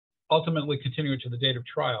 ultimately continuing to the date of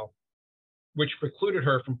trial, which precluded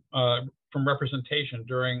her from representation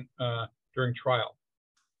during trial.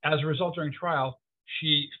 As a result, during trial,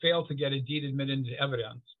 she failed to get a deed admitted into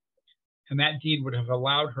evidence. And that deed would have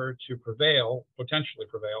allowed her to prevail, potentially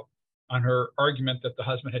prevail, on her argument that the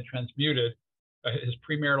husband had transmuted his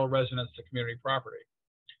premarital residence to community property.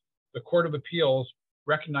 The Court of Appeals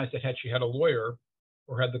recognized that had she had a lawyer,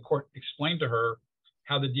 or had the court explained to her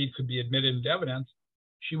how the deed could be admitted into evidence,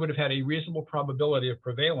 she would have had a reasonable probability of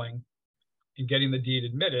prevailing in getting the deed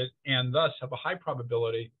admitted, and thus have a high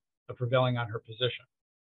probability of prevailing on her position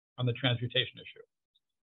on the transmutation issue.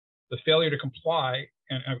 The failure to comply,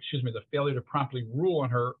 and the failure to promptly rule on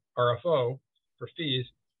her RFO for fees,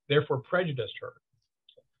 therefore prejudiced her.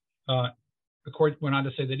 The court went on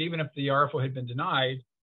to say that even if the RFO had been denied,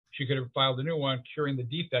 she could have filed a new one curing the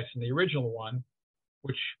defects in the original one,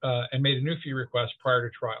 which and made a new fee request prior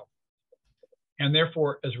to trial. And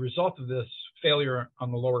therefore, as a result of this failure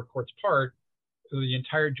on the lower court's part, the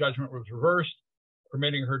entire judgment was reversed,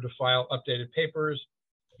 permitting her to file updated papers,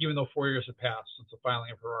 even though 4 years had passed since the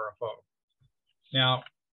filing of her RFO. Now,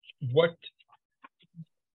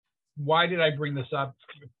 why did I bring this up?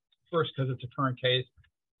 First, because it's a current case.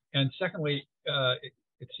 And secondly,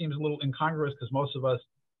 it seems a little incongruous because most of us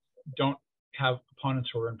don't have opponents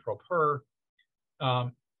who are in pro per.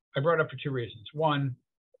 I brought it up for two reasons. One,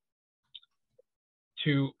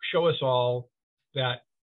 to show us all that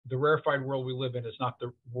the rarefied world we live in is not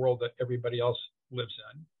the world that everybody else lives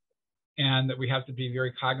in, and that we have to be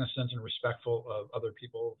very cognizant and respectful of other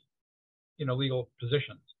people's, legal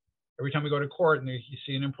positions. Every time we go to court and you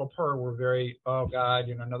see an improper, we're very, oh God,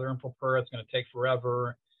 another improper, it's going to take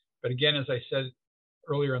forever. But again, as I said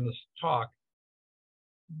earlier in this talk,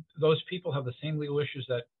 those people have the same legal issues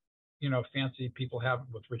that, fancy people have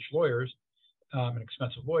with rich lawyers and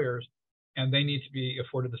expensive lawyers, and they need to be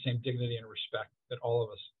afforded the same dignity and respect that all of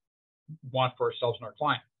us want for ourselves and our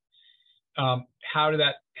client. How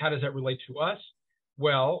does that relate to us?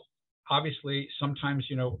 Well, obviously, sometimes,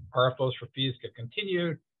 RFOs for fees get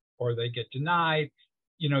continued or they get denied.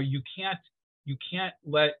 You can't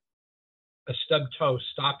let a stub toe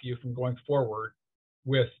stop you from going forward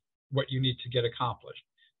with what you need to get accomplished.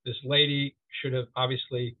 This lady should have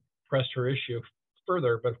obviously pressed her issue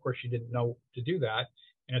further, but of course she didn't know to do that.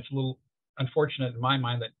 And it's a little unfortunate in my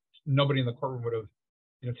mind that nobody in the courtroom would have,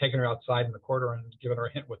 taken her outside in the corridor and given her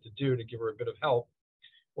a hint what to do to give her a bit of help.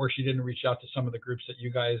 Or she didn't reach out to some of the groups that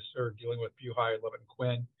you guys are dealing with, Buhai, Levitt, and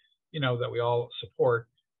Quinn, that we all support,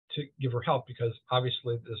 to give her help, because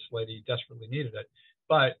obviously this lady desperately needed it.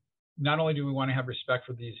 But not only do we want to have respect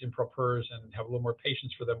for these impropers and have a little more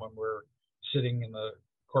patience for them when we're sitting in the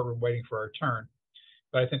courtroom waiting for our turn,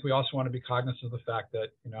 but I think we also want to be cognizant of the fact that,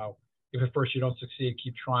 if at first you don't succeed,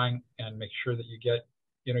 keep trying and make sure that you get,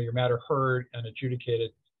 your matter heard and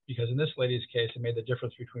adjudicated, because in this lady's case, it made the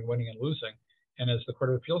difference between winning and losing. And as the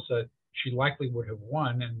Court of Appeals said, she likely would have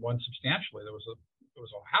won, and won substantially. There was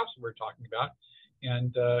a house we were talking about,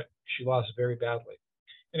 and she lost very badly.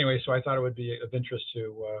 Anyway, so I thought it would be of interest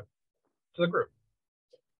to the group.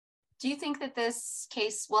 Do you think that this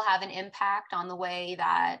case will have an impact on the way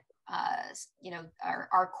that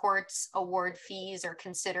our courts award fees or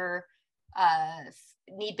consider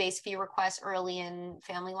need-based fee requests early in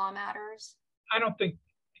family law matters? I don't think.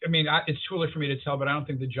 It's too early for me to tell, but I don't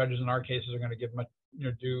think the judges in our cases are going to give much,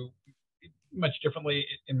 do much differently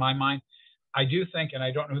in my mind. I do think, and I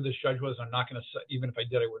don't know who this judge was. I'm not going to say, even if I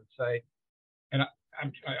did, I wouldn't say. And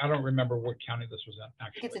I don't remember what county this was in,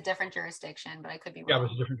 actually. I think it's a different jurisdiction, but I could be wrong. Yeah, it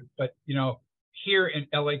was a different. But here in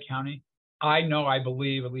LA County, I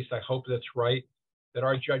believe, at least I hope that's right, that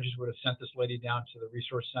our judges would have sent this lady down to the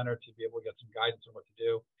resource center to be able to get some guidance on what to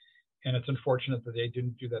do. And it's unfortunate that they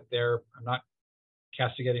didn't do that there. I'm not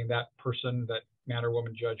castigating that person, that man or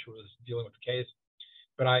woman judge who was dealing with the case,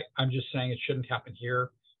 but I'm just saying it shouldn't happen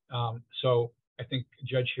here. So I think the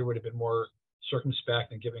judge here would have been more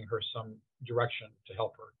circumspect and giving her some direction to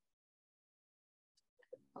help her.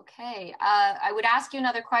 Okay, I would ask you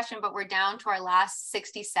another question, but we're down to our last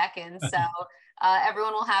 60 seconds. So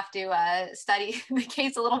everyone will have to study the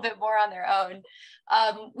case a little bit more on their own.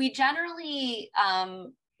 We generally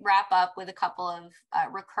wrap up with a couple of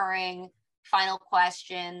recurring final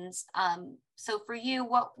questions. So for you,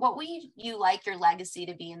 what would you like your legacy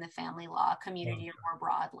to be in the family law community or more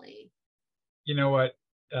broadly? You know what?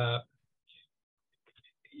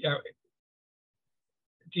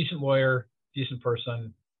 Decent lawyer, decent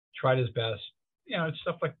person, tried his best. It's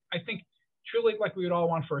stuff like, I think truly like we would all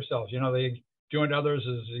want for ourselves. They do unto others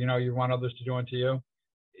as, you want others to do unto you.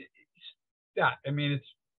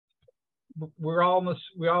 We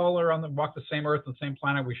all are on walk the same earth and the same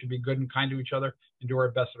planet. We should be good and kind to each other and do our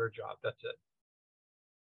best at our job. That's it.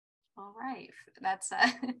 All right. That's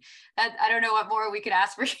that. I don't know what more we could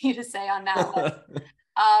ask for you to say on that.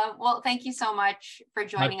 Well, thank you so much for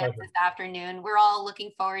joining us this afternoon. We're all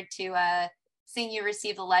looking forward to seeing you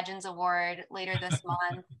receive the Legends Award later this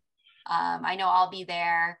month. I know I'll be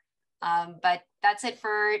there. But that's it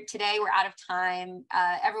for today. We're out of time.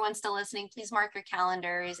 Everyone still listening, please mark your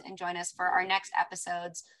calendars and join us for our next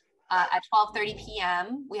episodes at 12:30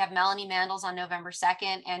 p.m. We have Melanie Mandels on November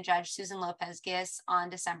 2nd and Judge Susan Lopez-Gis on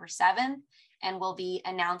December 7th, and we'll be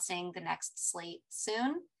announcing the next slate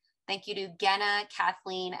soon. Thank you to Genna,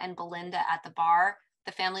 Kathleen, and Belinda at the bar,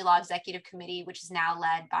 the Family Law Executive Committee, which is now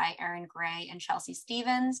led by Erin Gray and Chelsea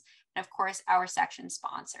Stevens, and of course, our section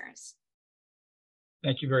sponsors.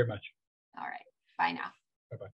 Thank you very much. All right. Bye now.